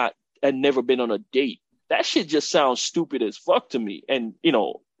married and never been on a date? That shit just sounds stupid as fuck to me. And,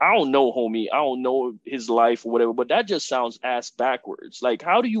 I don't know, homie. I don't know his life or whatever, but that just sounds ass backwards. Like,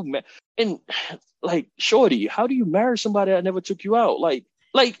 how do you, and like, shorty, how do you marry somebody that never took you out? Like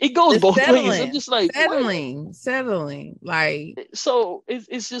it goes both ways. I'm just like settling. Like, so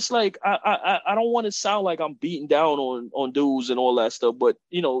it's just like, I don't want to sound like I'm beating down on dudes and all that stuff, but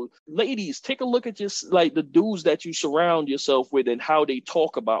ladies, take a look at just like the dudes that you surround yourself with and how they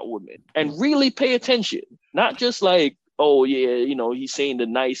talk about women, and really pay attention. Not just like, oh yeah, he's saying the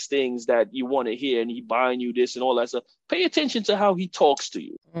nice things that you want to hear and he buying you this and all that stuff. Pay attention to how he talks to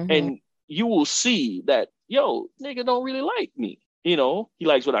you, and you will see that, nigga don't really like me. He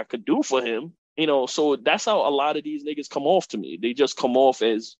likes what I could do for him. So that's how a lot of these niggas come off to me. They just come off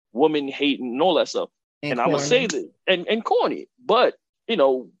as woman hating and all that stuff. And I'm gonna say that, and corny, but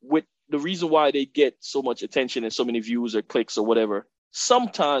with the reason why they get so much attention and so many views or clicks or whatever,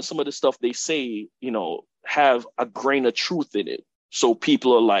 sometimes some of the stuff they say, have a grain of truth in it. So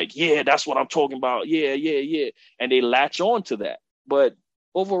people are like, yeah, that's what I'm talking about. Yeah. And they latch on to that. But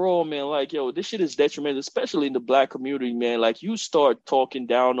overall, man, like, this shit is detrimental, especially in the Black community, man. Like, you start talking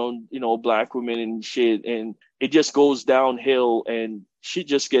down on, Black women and shit, and it just goes downhill, and shit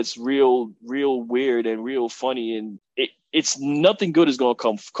just gets real weird and real funny. And it's nothing good is gonna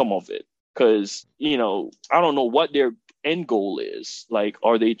come of it. Because, you know, I don't know what their end goal is. Like,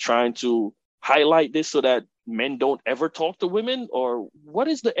 are they trying to highlight this so that men don't ever talk to women? Or what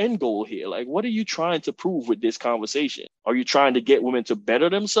is the end goal here? Like, what are you trying to prove with this conversation? Are you trying to get women to better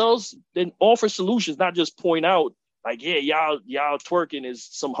themselves? Then offer solutions, not just point out, like, yeah, y'all twerking is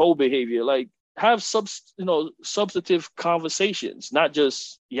some hoe behavior. Like, have substantive conversations, not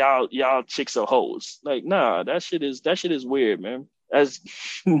just y'all chicks are hoes. Like, nah, that shit is weird, man. That's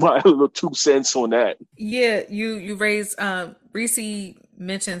my little 2 cents on that. Yeah, you raised Reese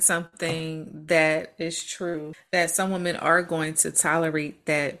mentioned something that is true, that some women are going to tolerate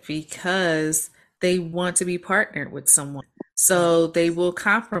that because they want to be partnered with someone. So they will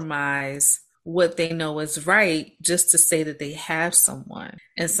compromise what they know is right just to say that they have someone.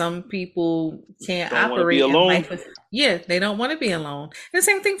 And some people can't operate in life. Yeah, they don't want to be alone. And the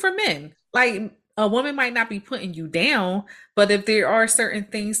same thing for men. Like, a woman might not be putting you down, but if there are certain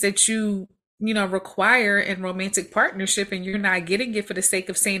things that you require in romantic partnership and you're not getting it for the sake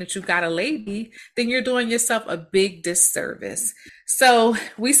of saying that you got a lady, then you're doing yourself a big disservice. So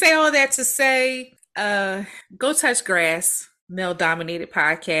we say all that to say, go touch grass, Male Dominated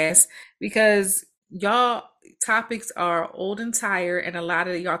Podcast, because y'all topics are old and tired, and a lot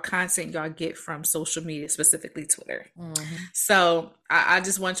of y'all content y'all get from social media, specifically Twitter. Mm-hmm. So I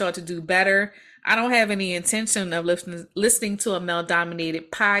just want y'all to do better. I don't have any intention of listening to a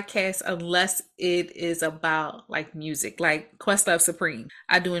male-dominated podcast unless it is about like music, like Questlove Supreme.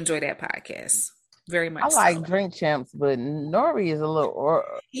 I do enjoy that podcast very much. I like Drink Champs, but Nori is a little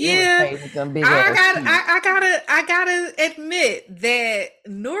with them big I gotta admit that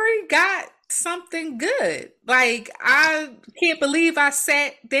Nori got something good. Like, I can't believe I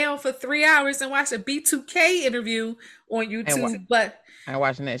sat down for 3 hours and watched a B2K interview on YouTube, but I ain't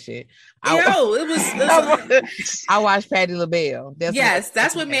watching that shit. It was I watched Patti LaBelle.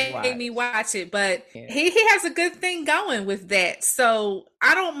 That's what made me watch it. But he has a good thing going with that. So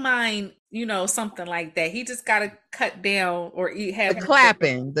I don't mind, something like that. He just gotta cut down or have the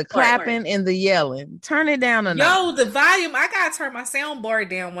clapping and the yelling. Turn it down a notch. The volume. I gotta turn my sound bar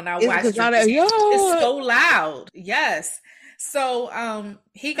down when I watch it. It's so loud. Yes. So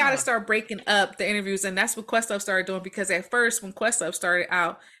he got to start breaking up the interviews, and that's what Questlove started doing, because at first when Questlove started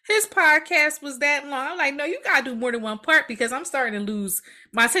out, his podcast was that long. I'm like, no, you got to do more than one part, because I'm starting to lose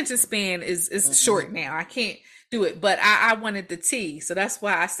my attention span is short now. I can't do it, but I wanted the tea, so that's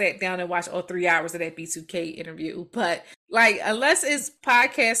why I sat down and watched all 3 hours of that B2K interview. But like, unless it's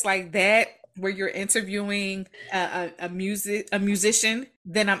podcasts like that where you're interviewing a musician,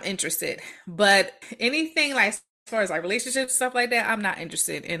 then I'm interested. But anything like, as far as like relationships, stuff like that, I'm not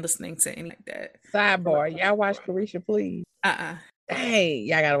interested in listening to anything like that. Sidebar, y'all watch Carisha Please? Hey,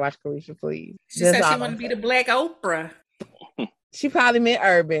 y'all gotta watch Carisha Please. She said she want to be the Black Oprah. She probably meant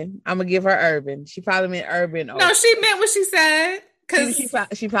urban. I'm gonna give her urban. She probably meant urban Oprah. No, she meant what she said. Cause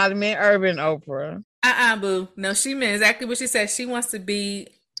she probably meant urban Oprah. Boo. No, she meant exactly what she said. She wants to be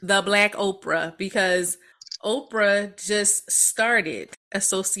the Black Oprah, because Oprah just started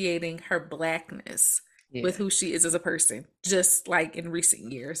associating her blackness with who she is as a person, just like in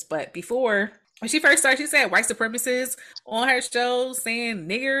recent years. But before, when she first started, she said white supremacists on her show, saying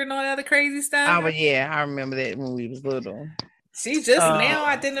nigger and all that other crazy stuff. Oh, but yeah, I remember that when we was little. She's just now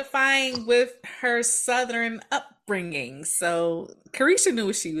identifying with her Southern upbringing. So Carisha knew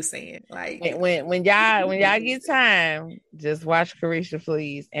what she was saying. Like, when y'all get time, just watch Carisha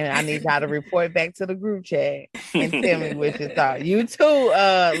Please, and I need y'all to report back to the group chat and tell me what you thought. You too,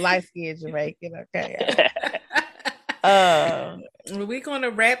 light skinned Jamaican. Okay. We're going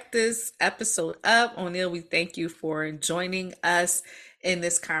to wrap this episode up. O'Neal, we thank you for joining us in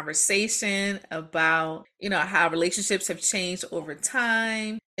this conversation about, how relationships have changed over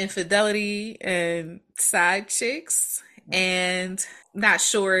time, infidelity, and side chicks. And not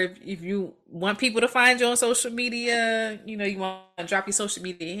sure if you want people to find you on social media, you want to drop your social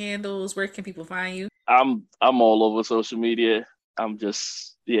media handles. Where can people find you? I'm all over social media. I'm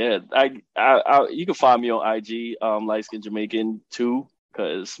just, I you can find me on IG, Light Skin Jamaican 2,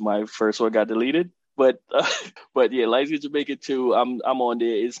 because my first one got deleted. But yeah, Light Skin Jamaican 2, I'm on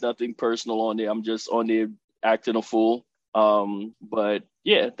there. It's nothing personal on there. I'm just on there acting a fool. But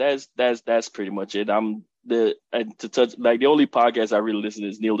yeah, that's pretty much it. The only podcast I really listen to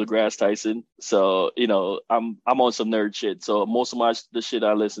is Neil deGrasse Tyson. So, I'm on some nerd shit. So most of the shit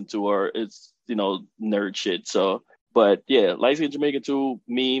I listen to it's nerd shit. So, but yeah, Light Skin Jamaican 2,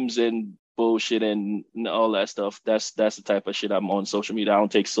 memes and bullshit and all that stuff. That's the type of shit I'm on social media. I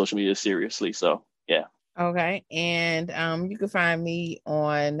don't take social media seriously. So yeah. Okay. And you can find me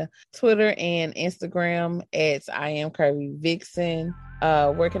on Twitter and Instagram at I am Kirby Vixen.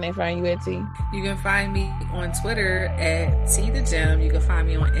 Where can they find you at, T? You can find me on Twitter at T the Gem. You can find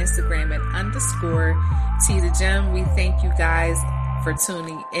me on Instagram at _T the Gem. We thank you guys for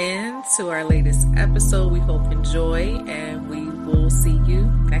tuning in to our latest episode. We hope you enjoy, and we will see you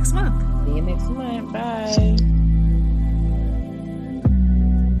next month. See you next month. Bye.